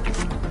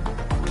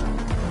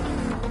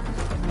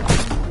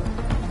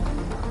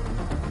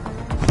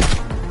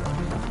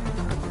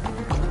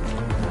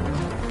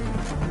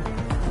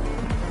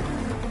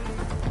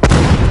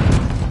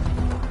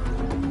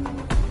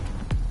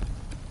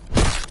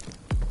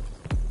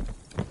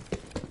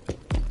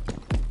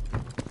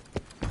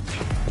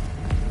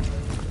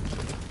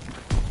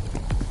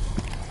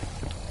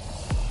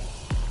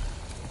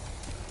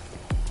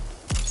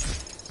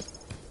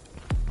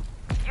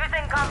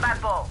 Using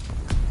combat ball.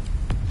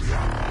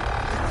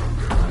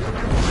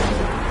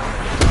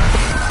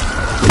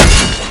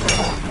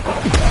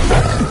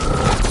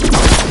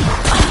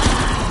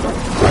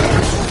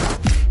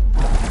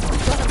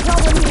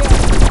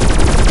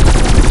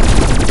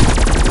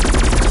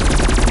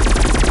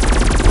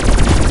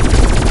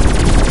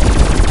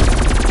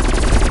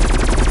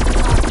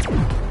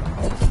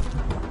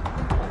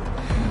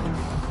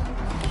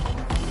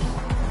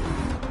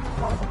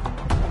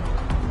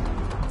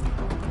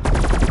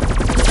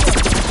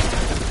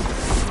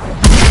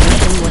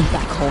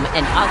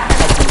 And I'll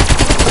help you.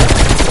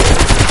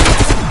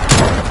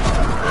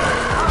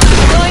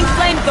 Throwing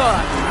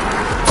flamethrower.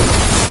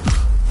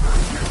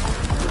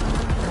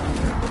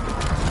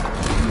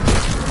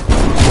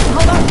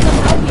 Hold on,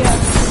 someone out here.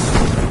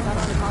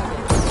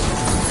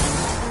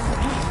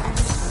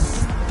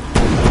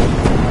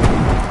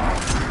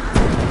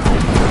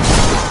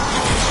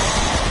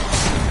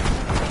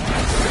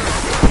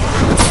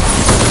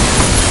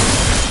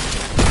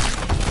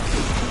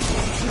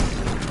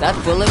 That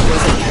bullet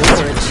was an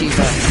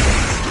overachiever.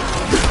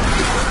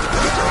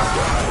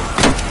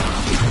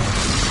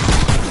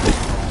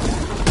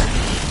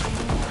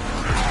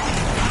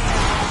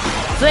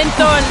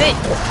 Flamethrower lit!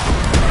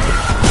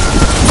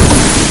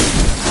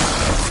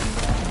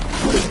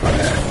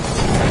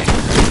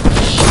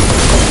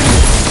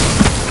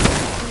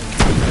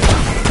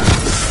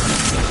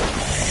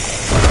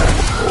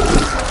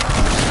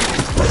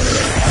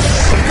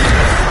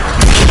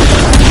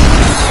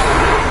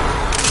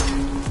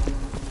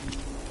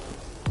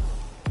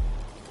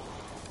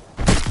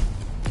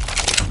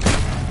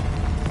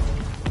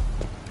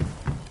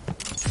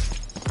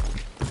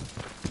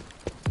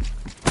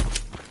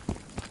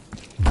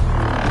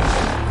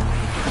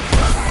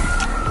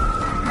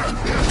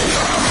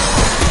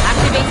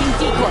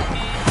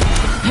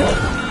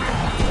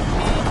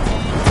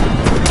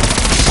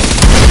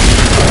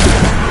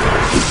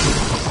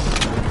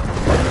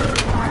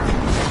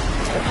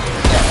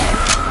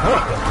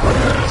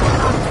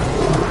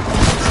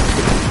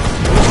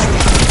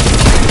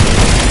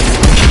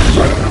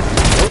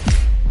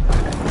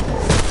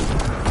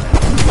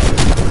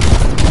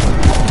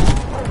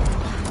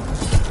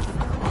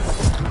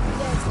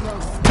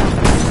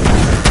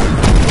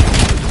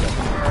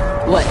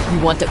 What, you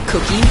want a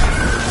cookie?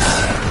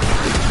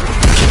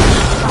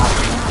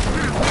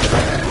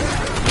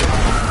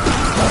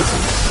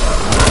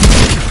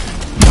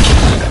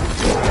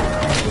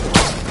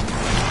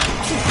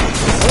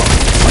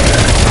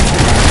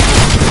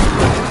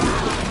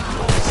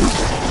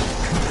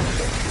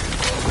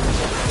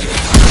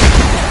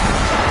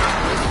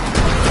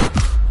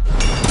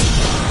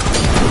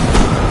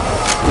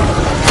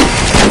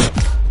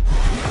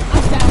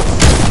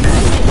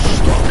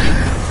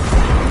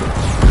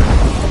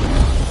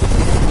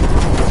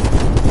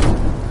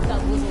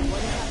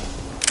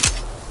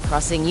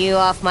 Crossing you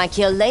off my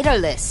kill later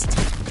list.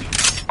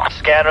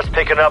 Scanner's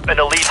picking up an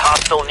elite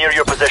hostile near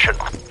your position.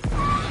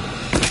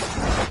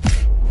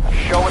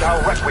 Show it how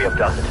Requiem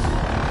does it.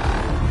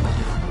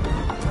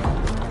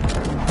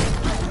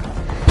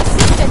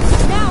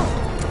 Assistance, now!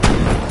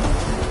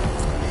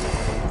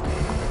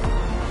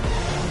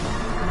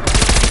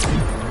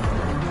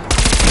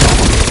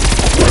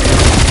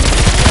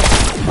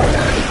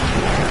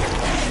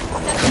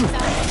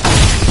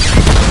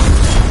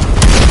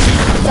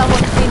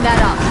 Someone clean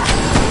that up.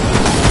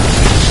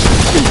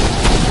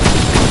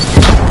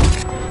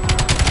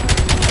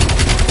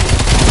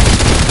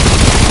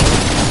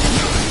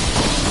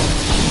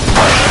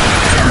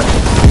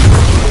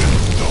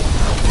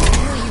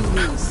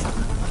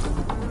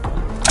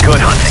 Good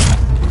hunting.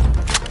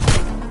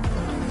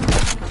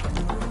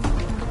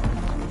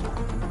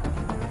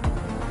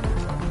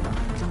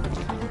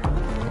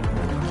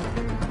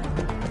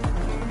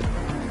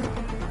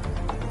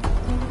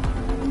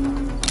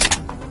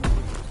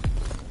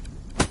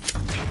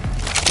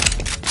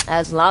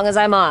 As long as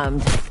I'm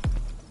armed.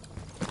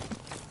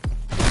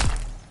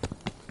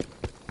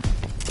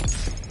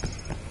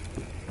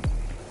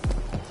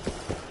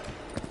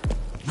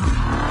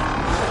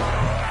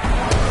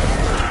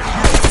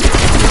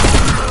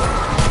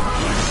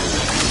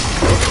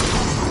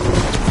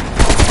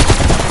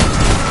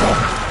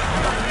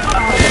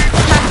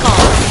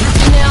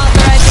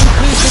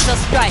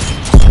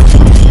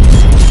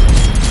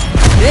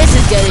 This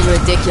is getting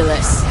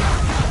ridiculous.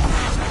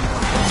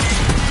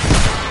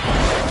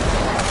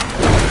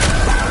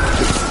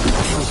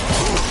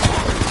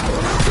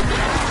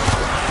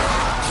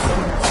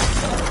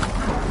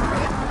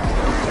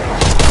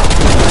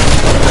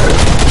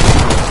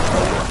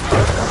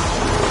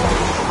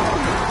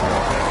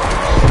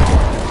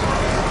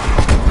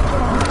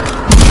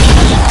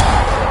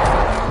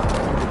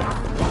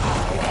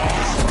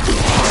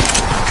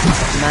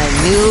 My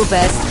new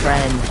best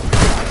friend.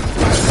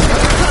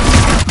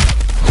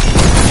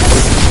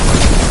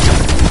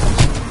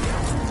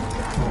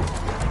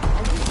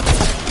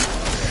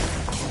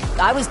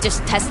 I was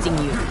just testing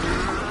you.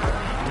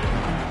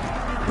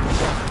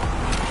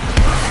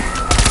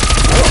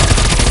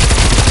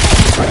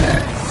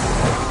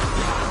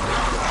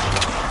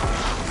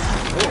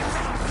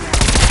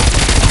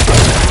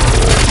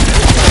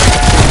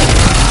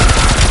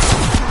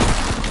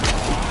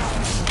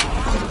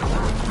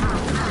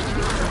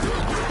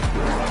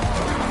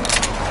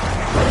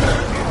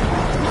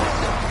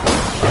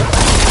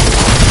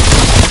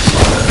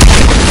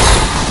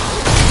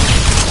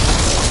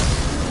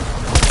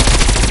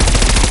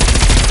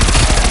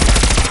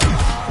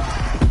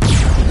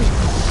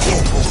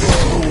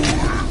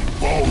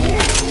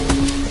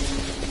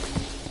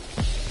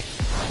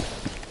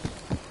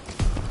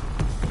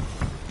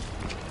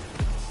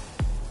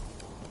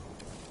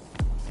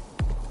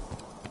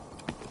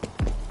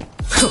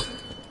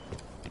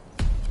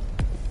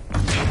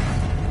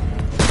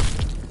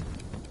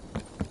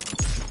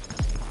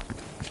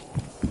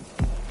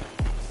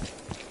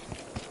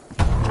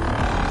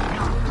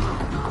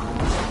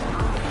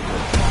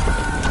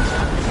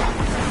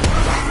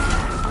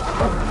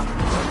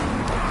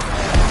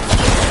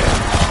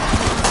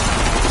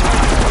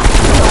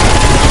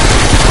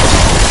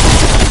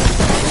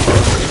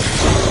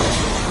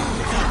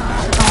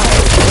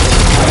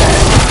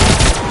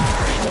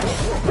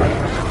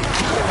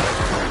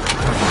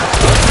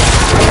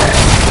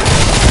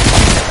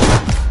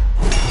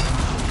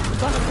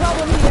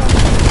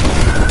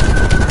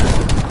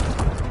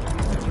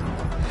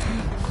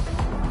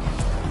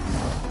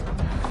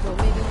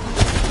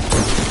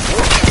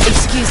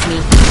 Excuse me.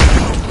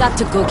 Got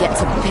to go get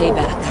some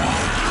payback.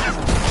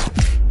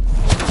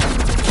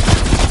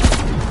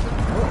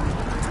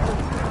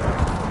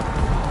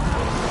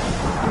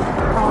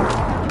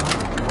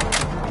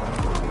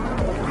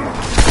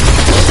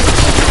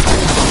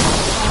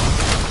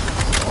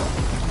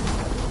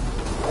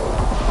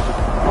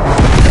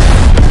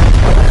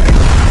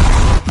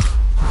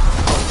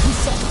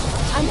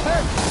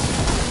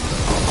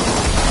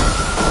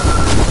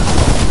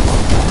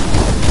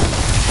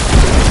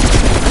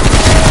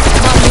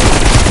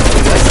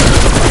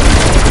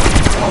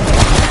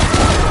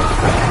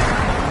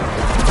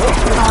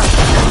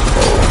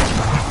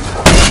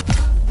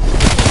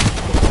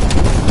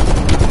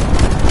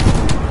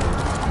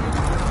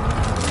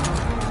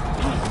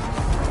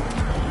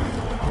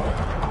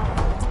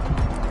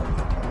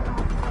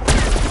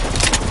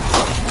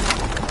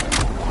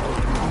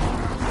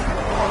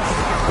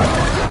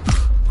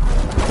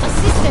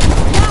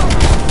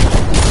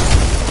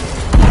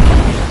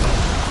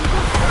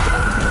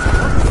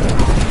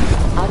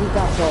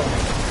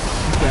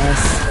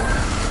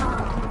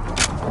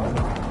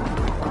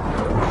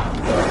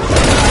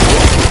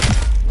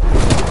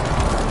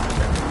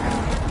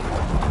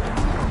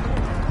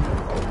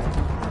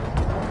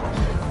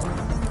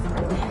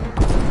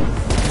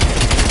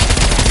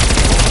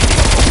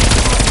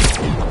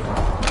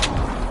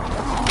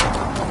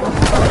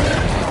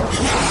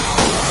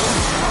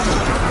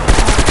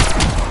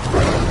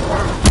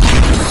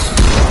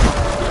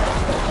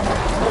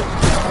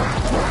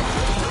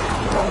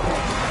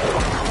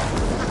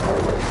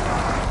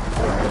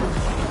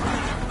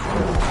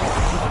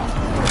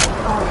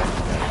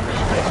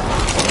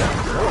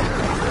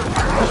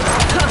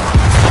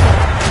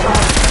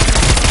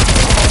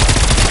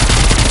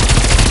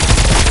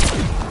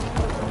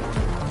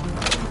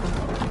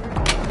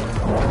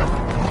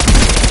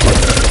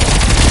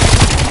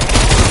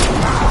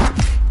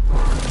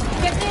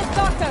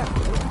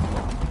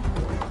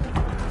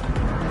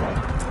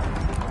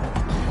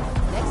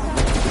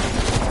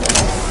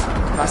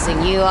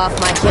 Crossing you off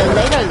my kill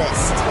later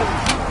list.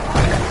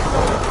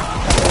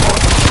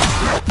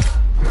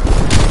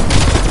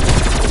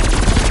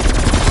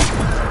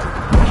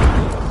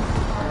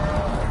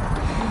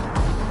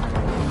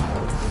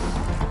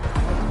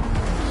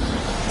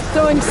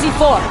 Throwing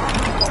C4.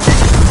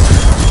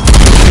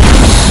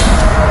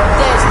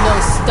 There's no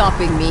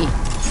stopping me.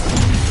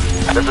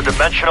 There's a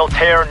dimensional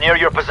tear near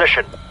your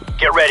position.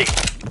 Get ready.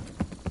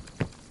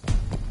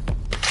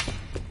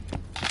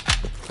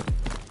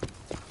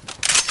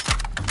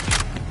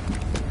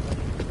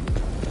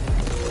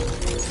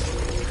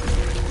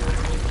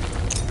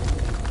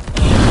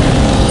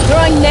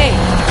 Throwing nade.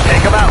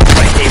 Take him out,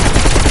 Frankie.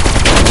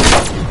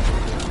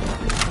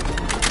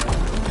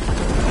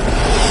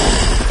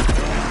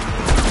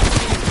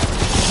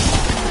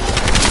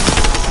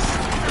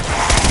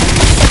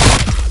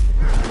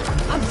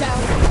 I'm down.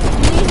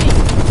 Leaving.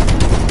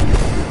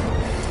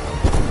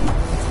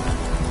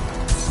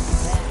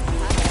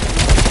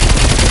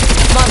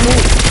 Come on,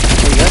 move.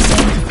 For your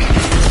sake.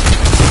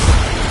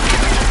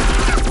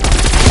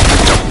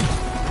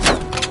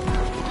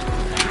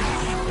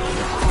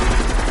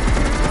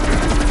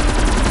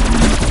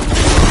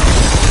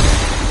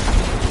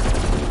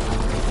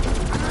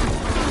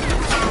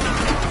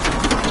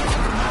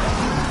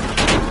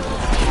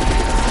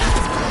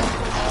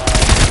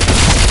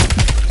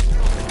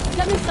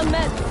 Get me some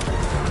meds.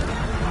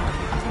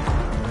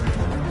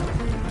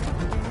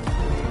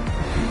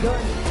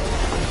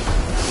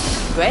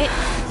 Great.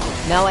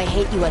 Now I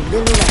hate you a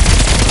little less.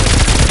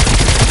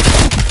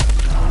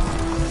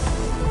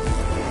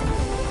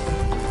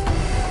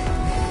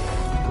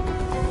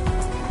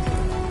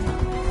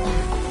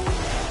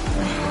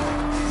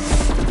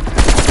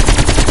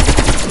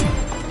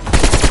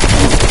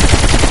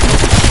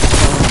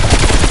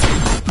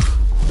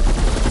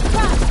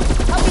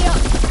 Help me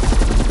up.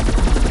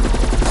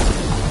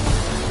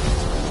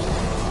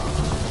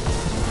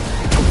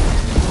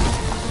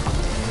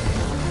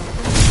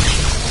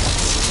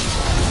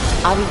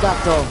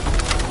 Arigato.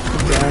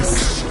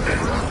 Yes.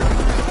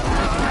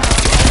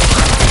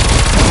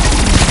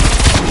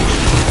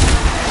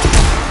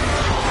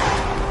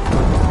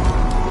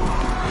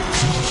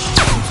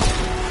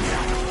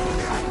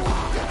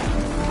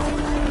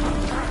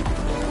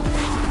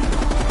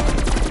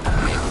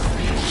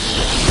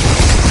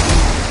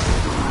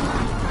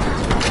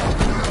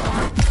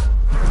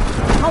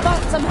 How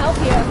about some help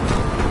here?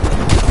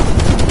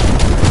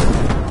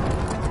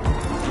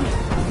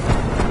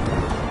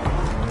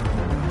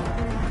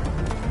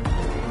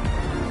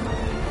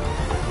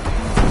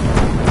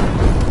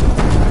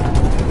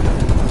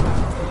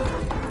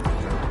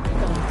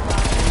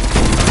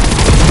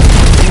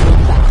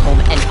 Back home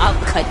and I'll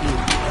cut you.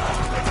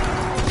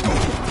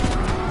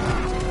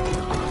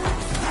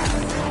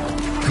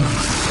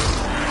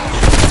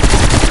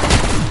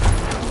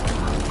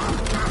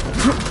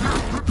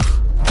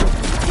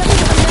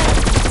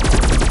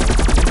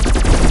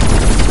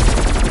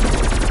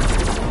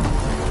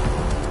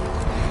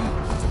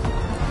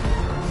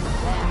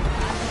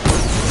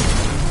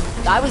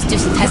 I was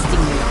just testing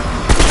you.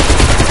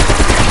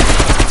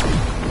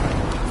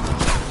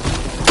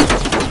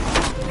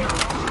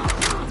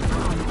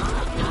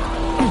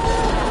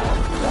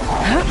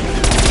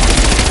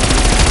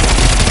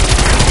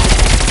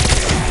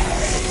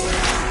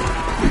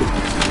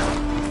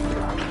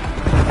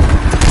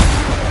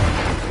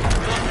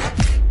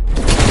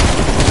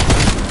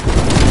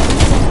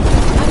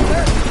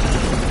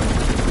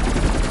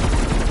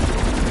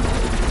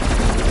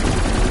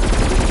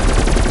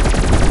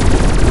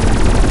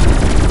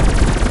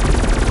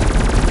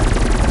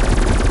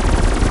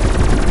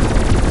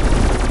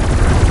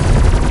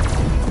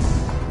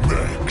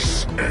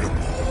 Max ammo.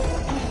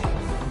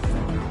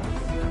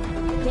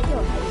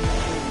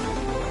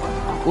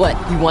 What,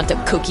 you want a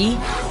cookie?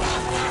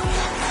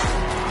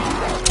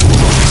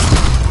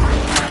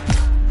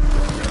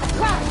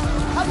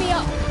 Help me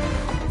up.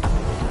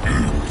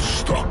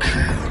 Stuck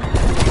here.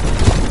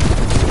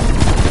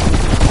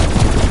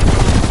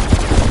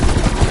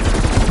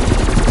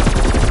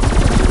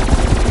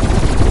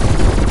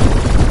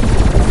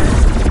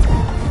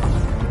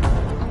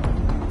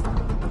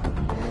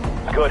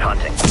 Good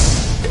hunting.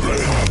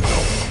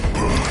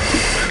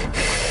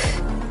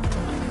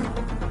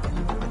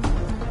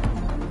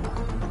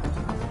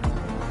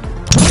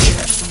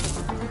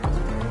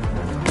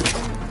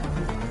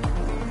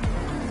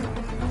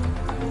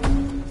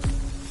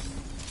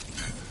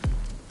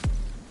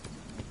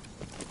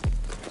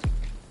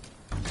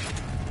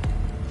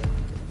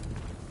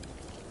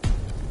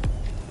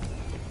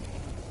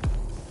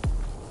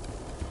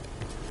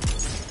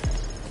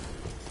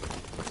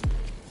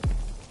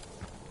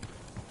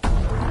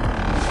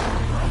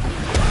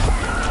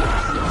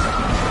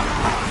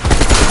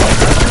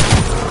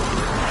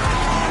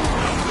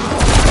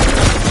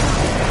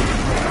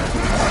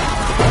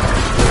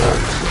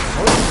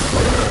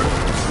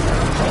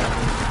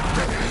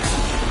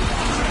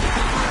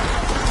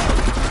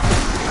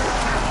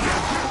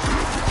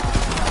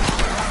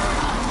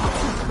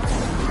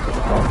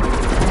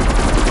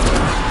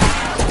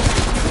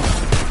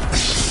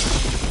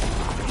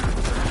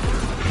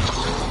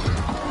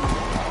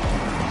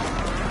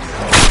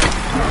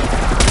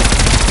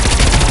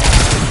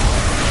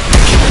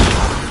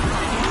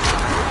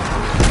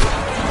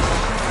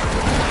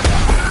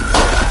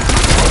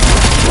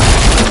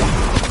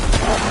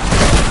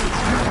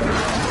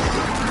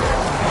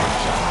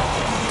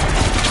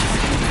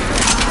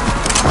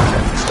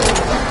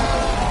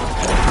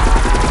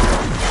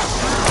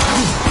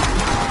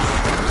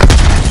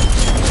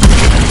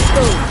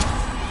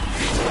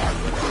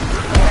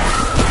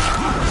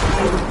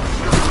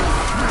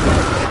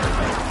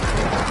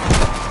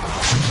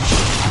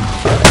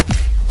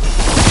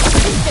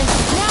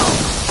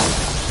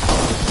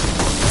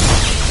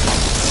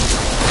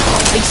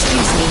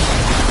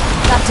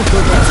 Got to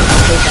go there to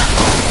stay back.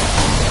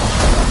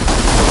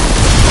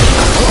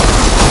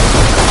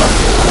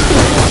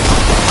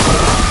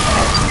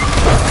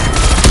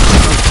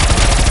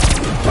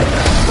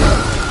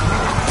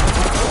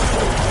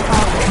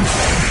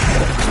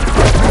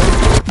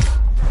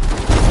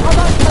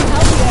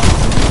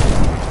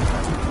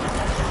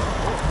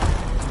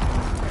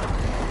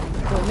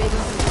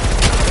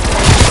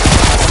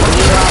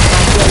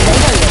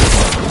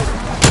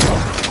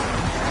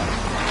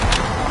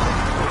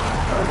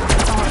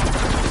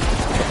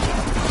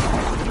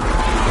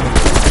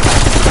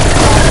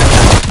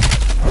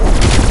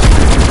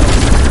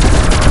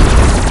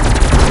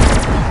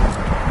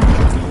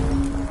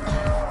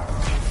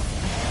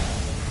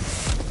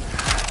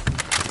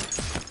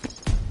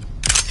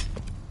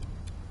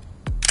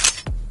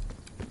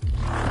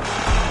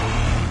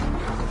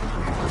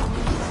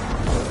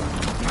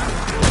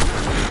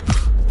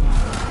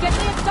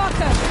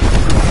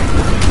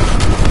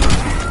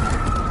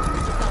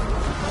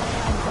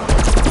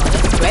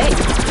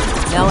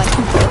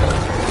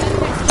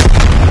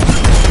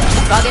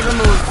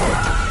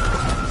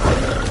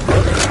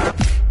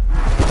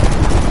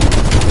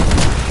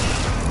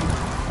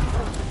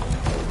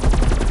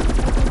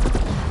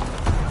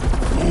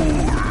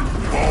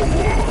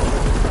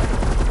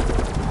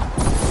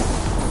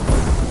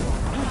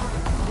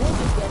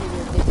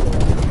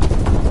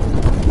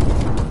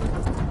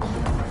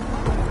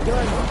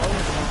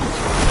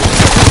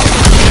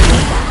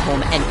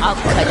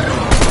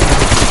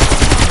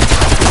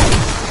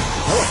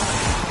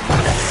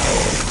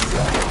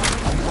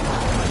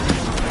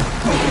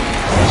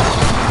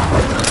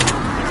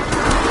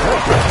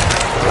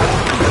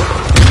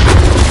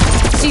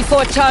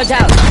 Charge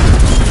out.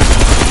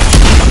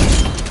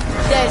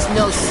 There's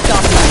no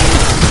stopping you.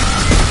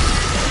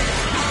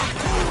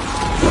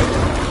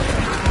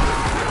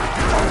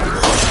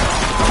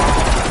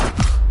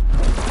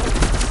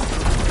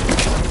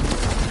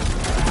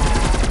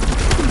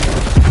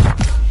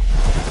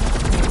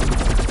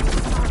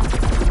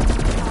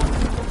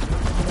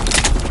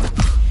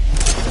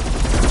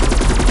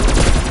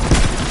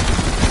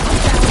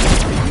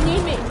 You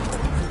need me.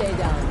 Stay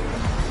down.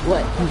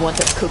 What, you want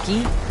a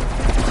cookie?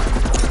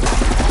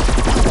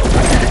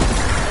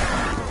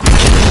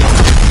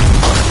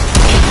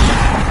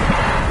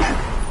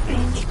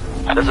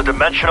 There's a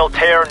dimensional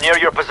tear near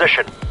your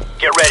position.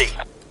 Get ready.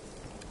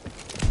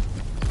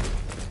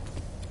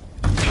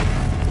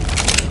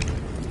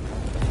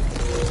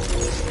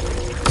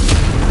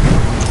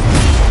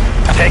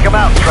 Take him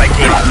out, strike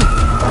team.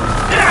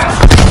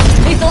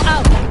 Lethal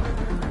out.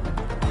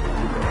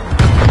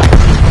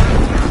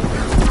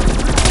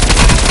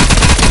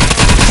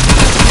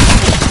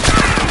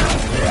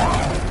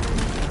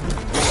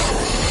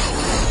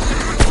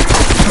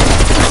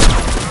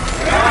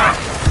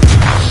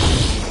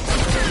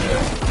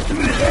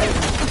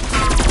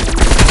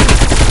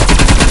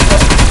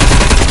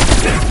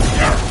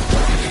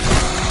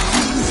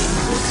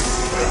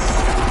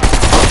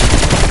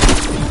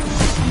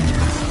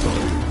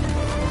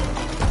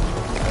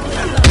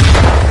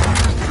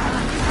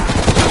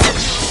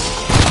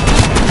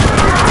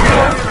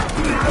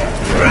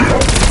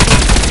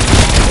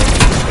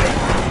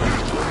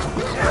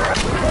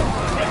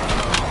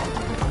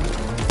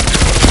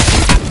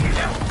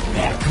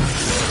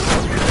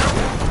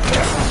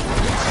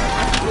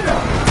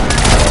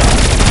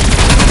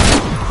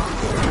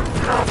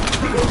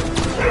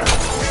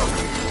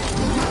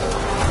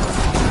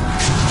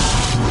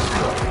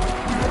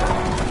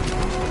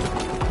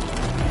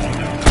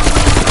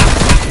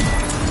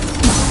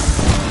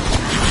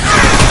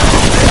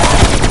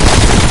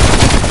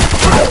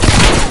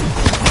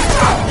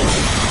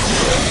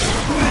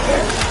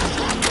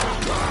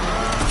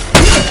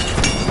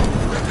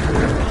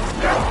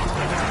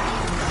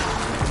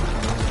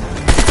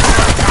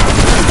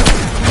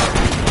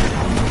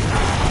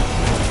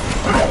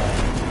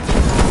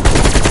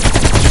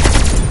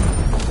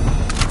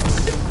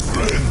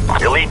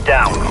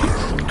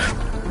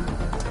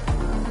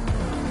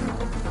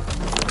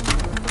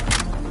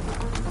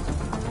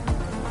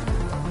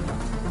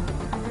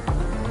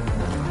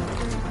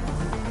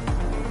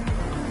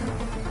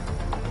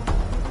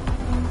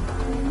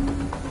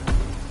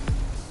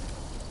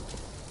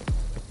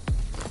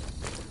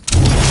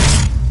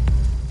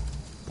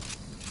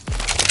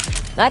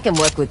 I can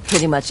work with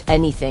pretty much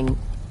anything.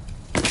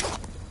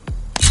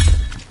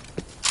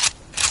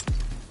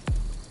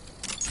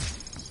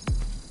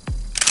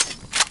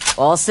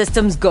 All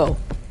systems go.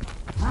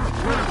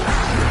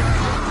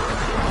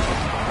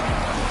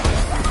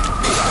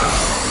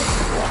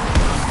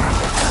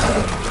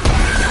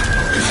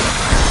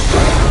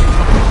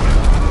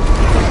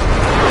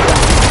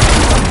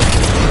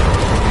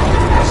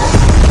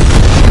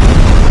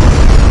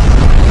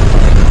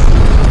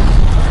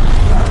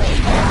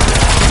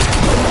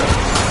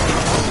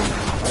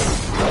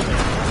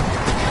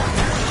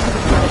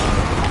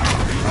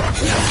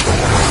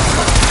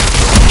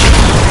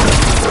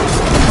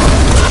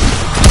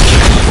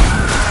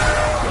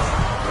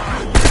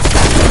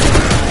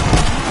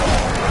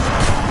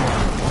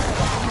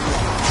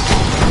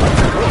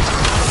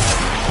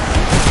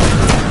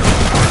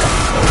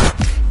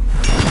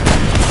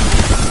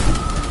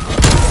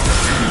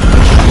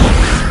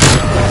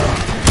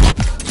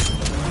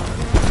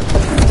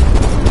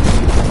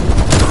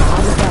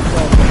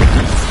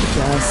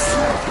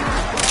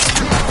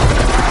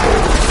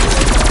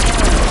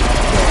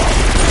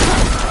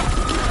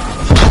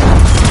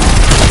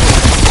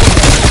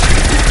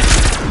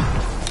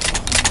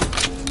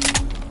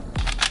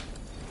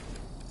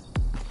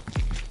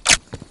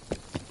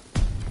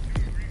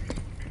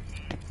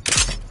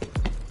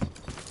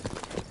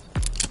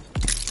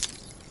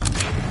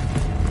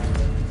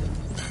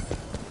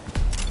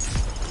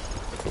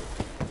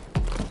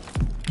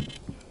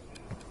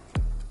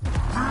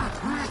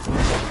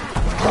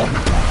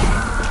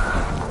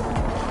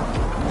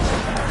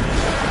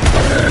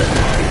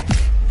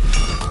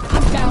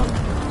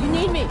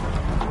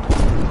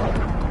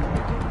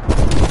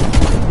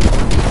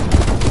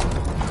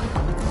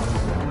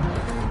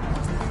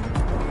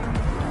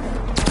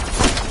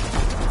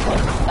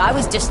 I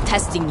was just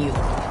testing you.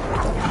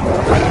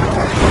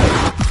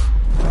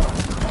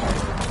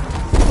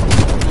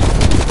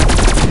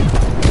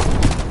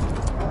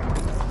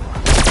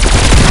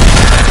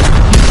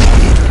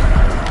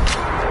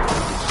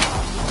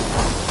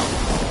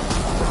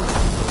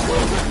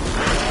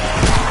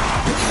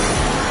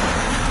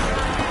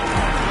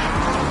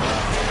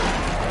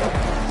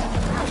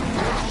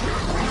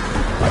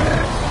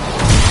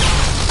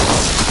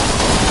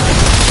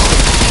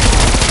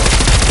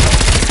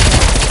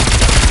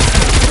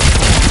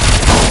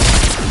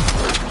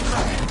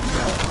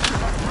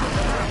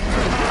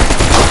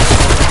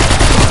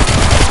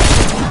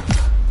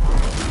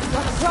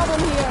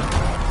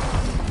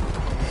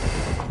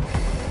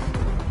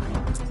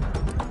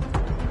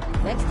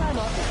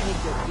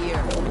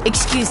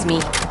 Excuse me.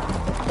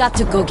 Got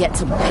to go get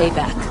some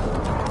payback.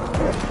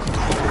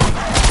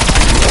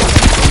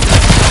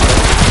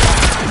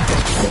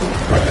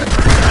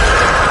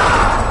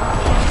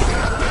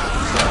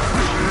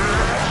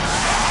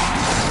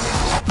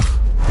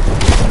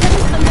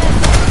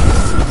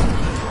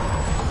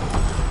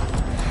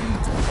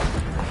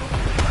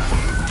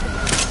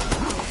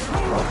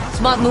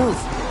 Smart move,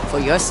 for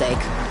your sake.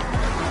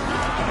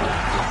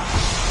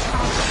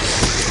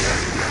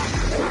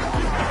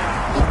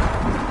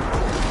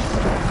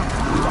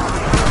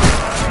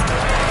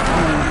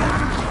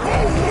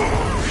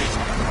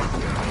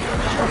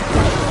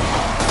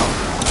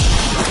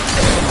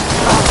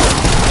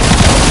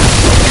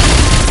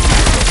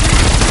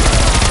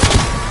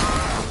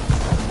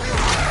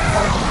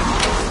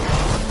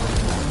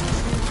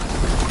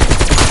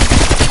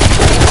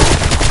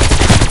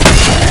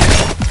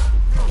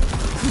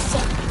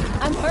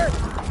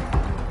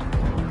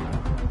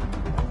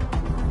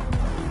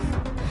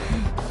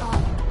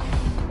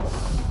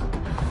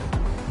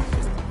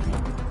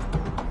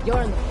 You're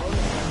in the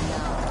bonus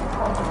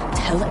now.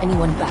 Tell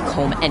anyone back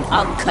home and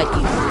I'll cut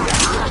you.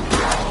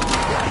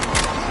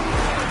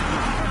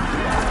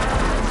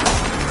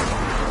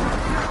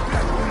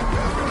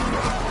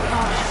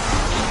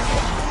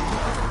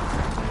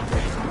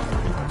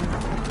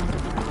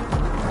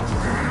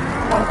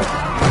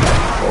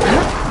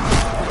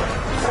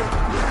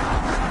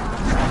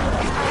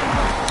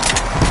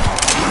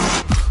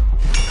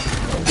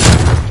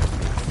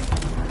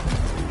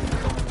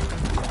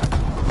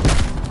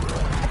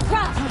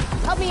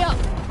 Help me up!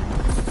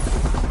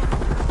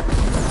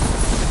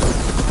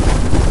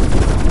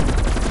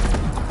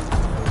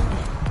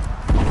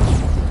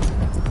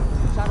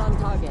 Shot on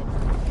target.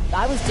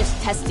 I was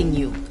just testing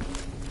you.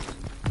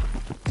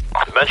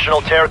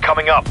 Dimensional tear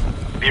coming up.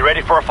 Be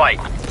ready for a fight.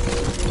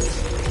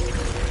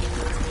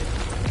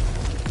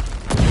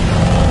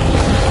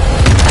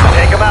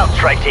 Take him out,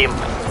 strike team.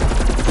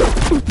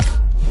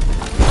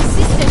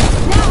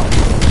 Assistance, now!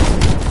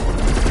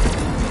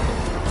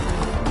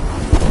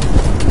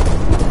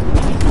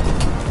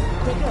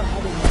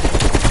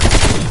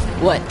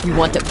 What, you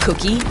want a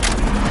cookie?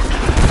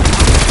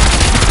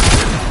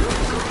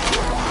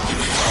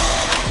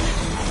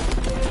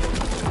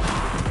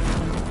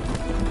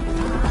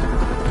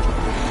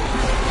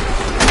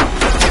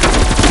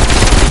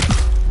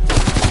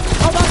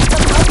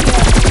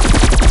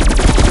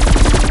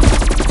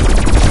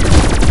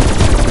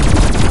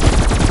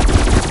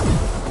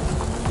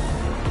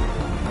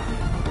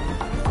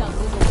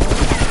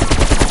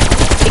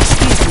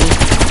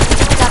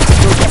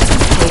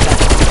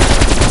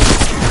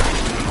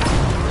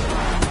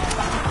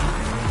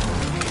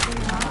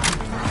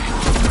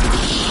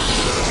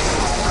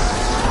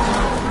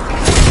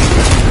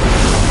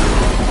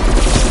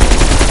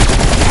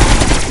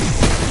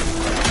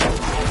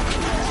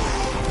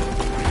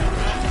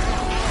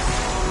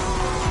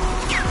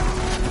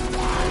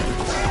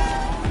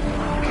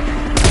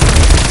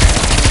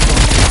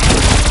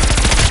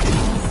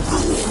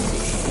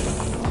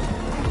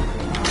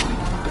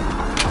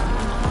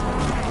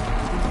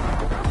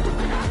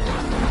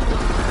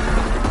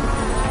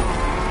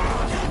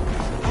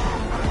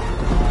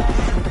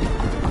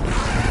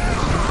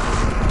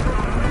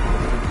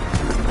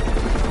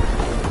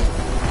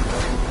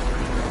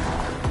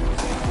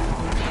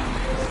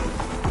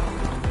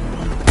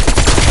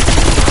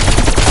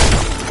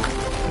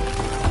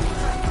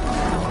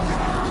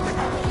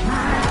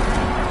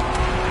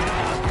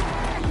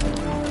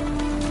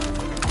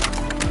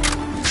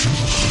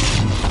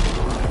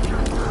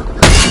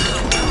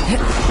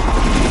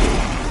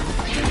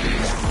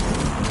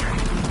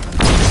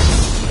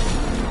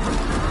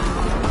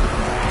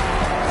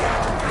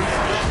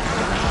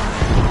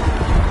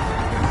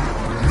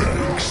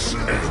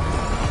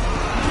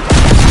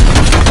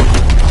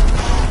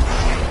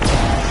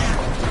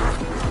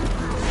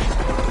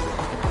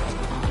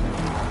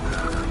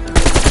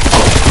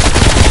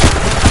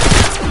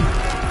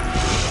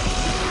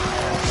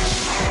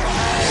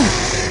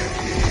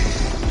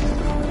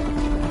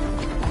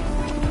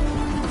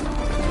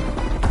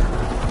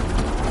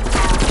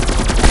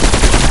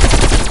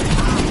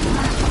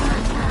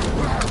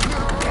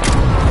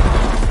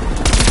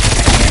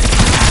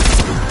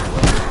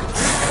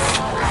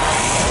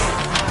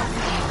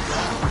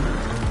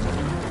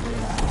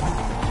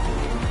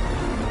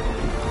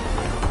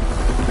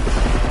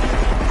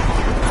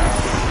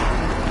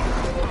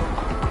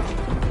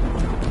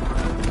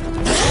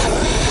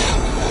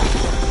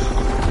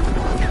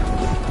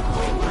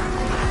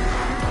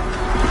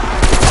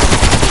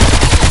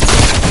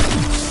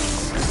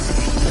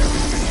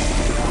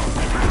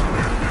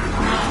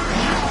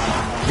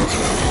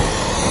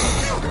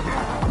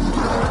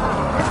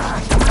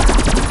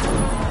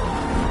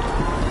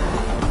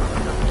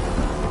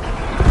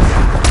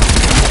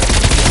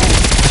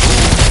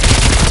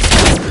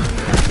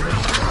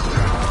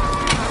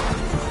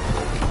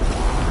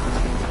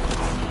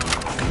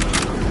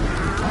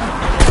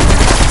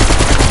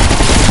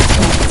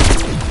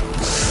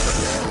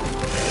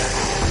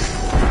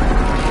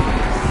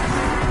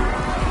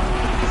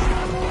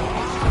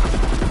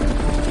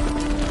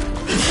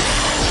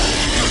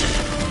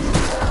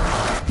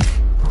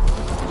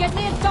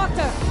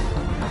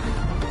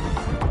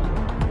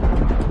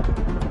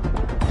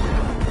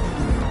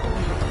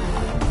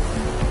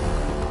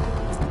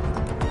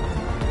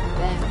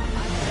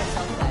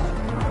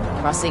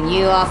 Crossing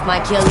you off my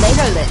kill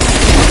later list.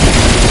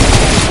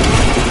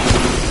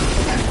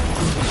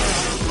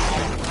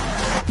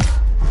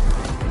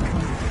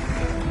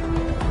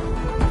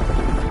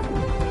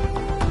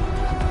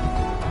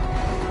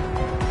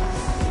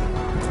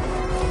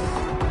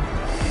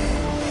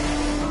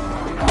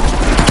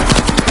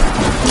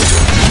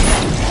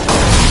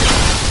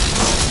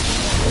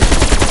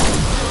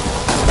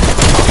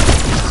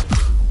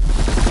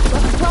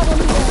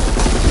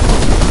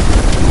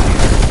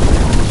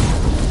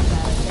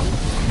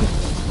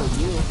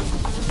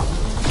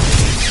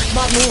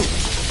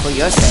 For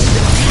your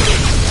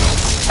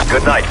sake.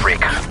 Good night,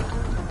 freak.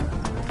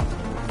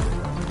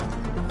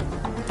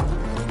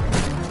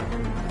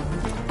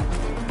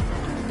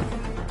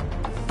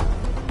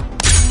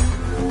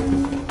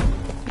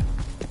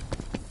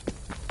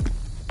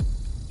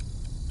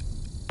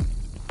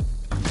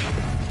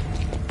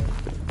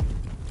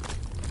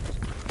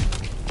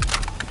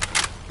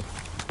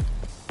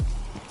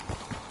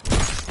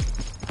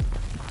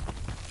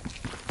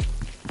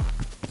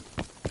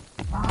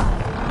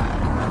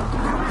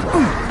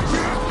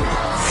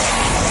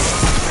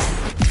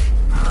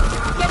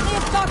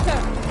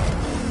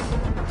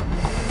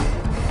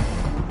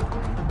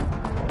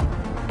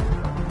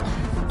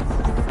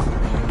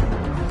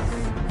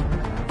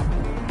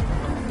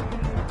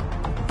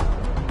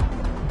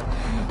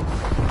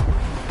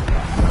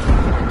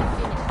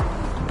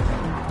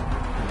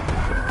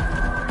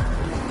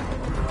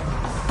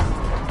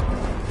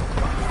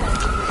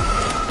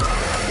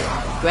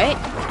 Great.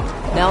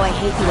 Now I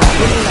hate you a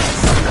little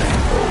less.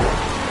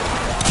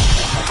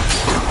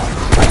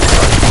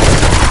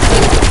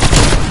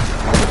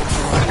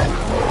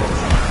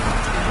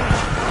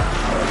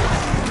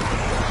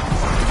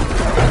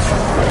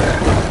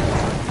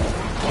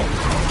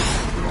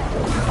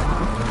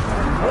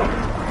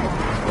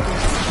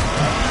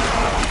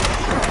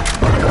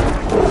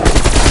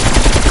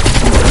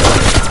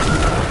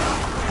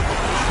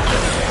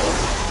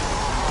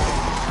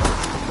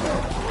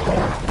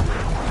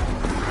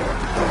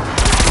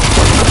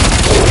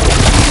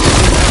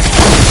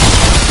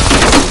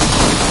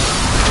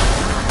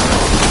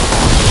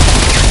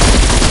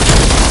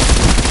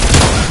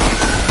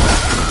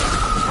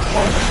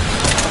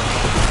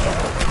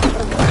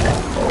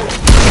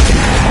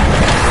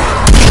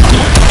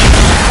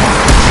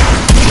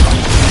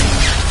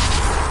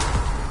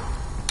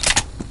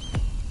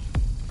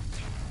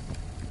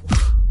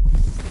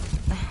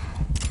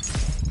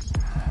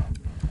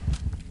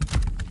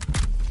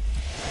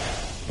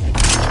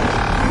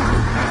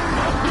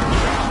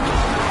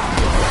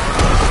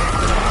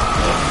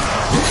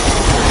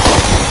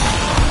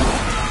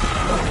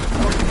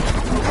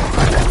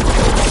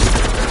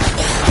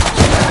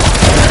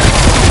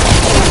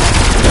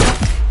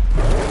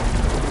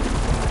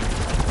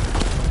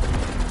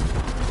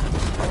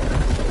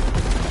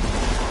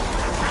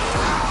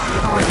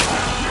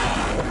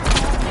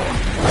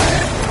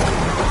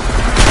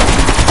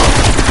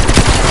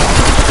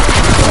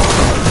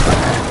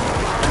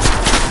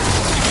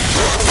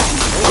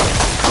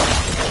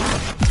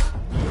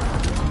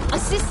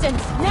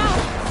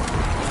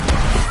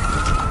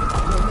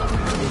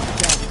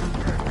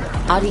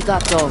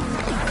 Arigato.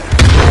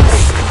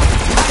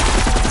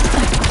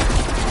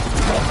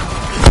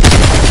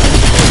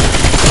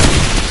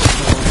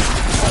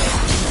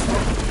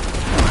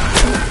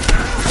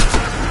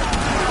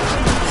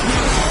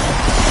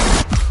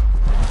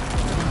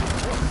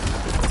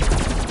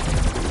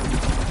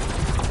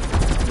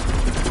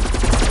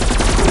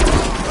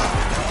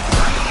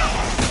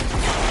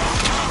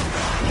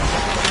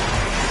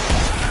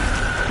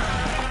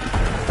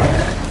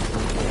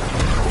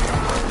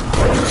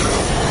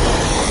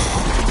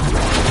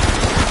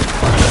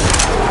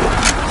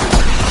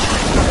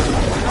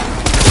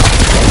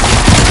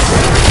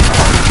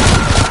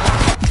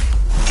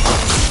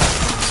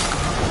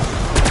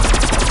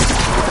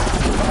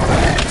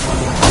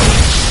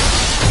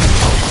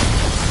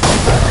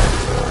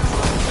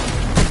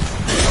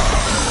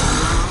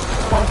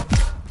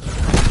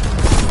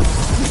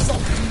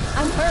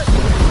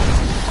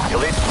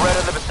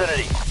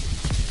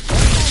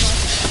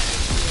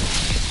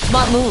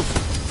 Smart move,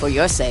 for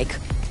your sake.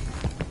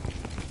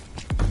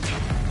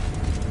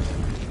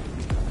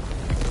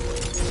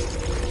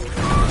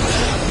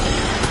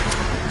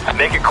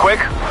 Make it quick,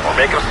 or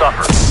make him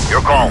suffer.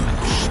 Your call.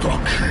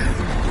 Stuck here.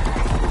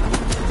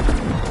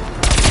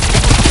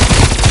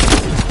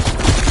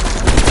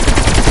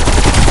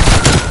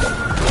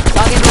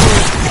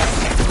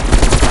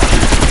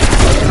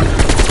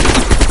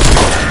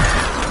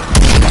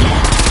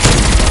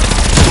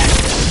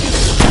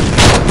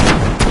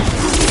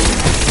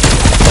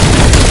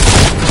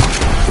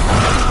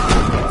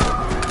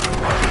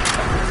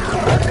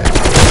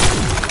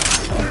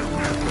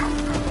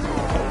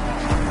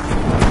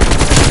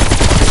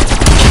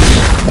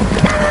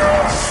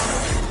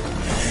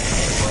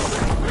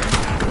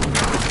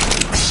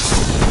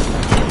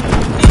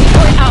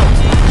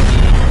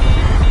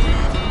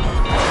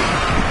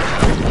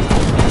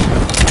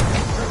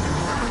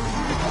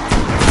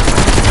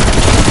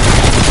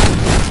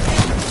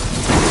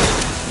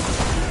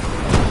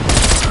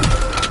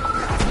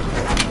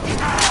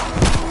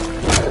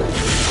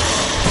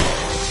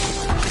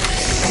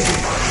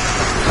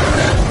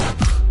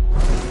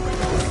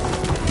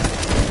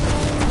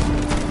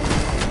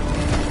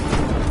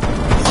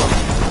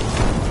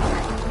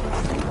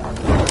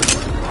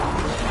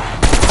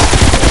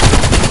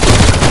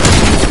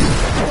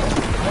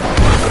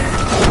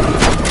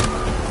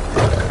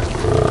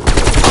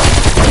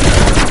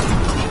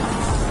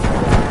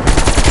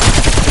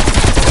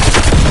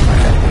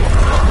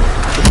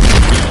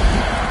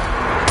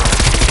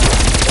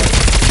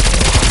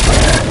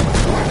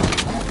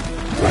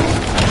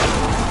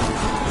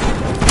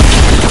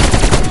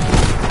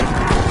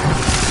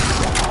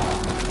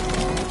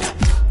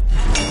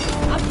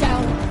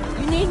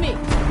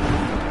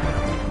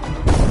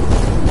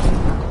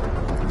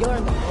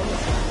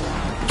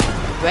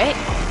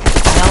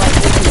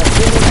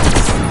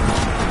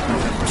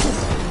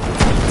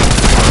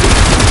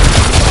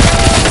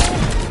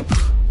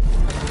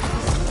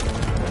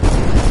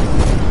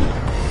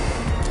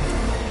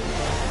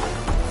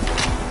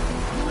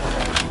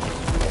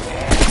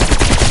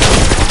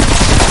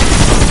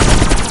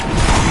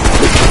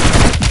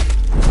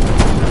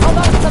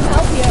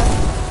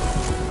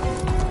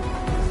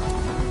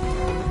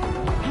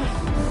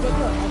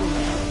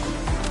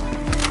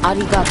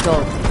 Arigato.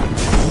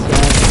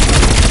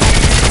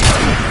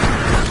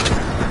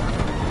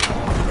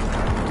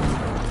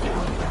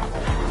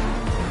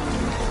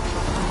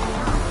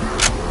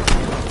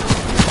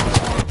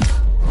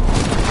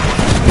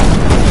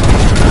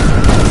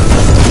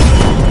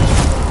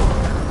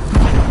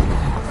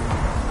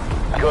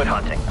 Good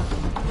hunting.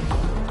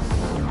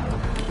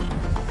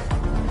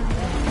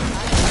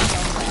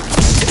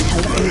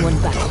 Tell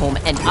anyone back home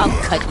and I'll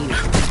cut you.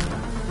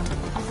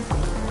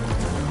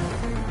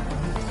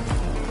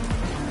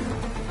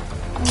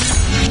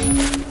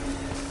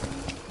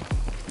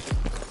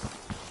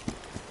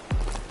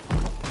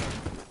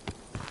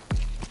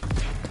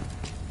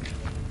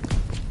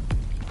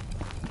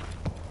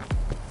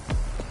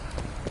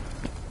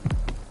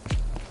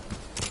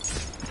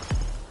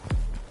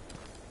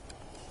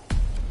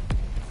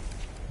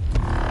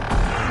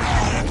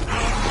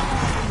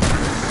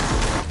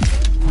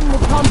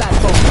 Combat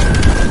focus.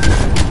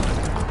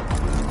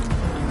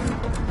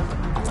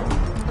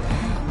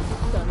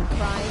 Done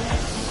crying?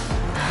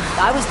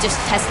 I was just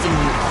testing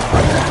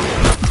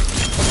you.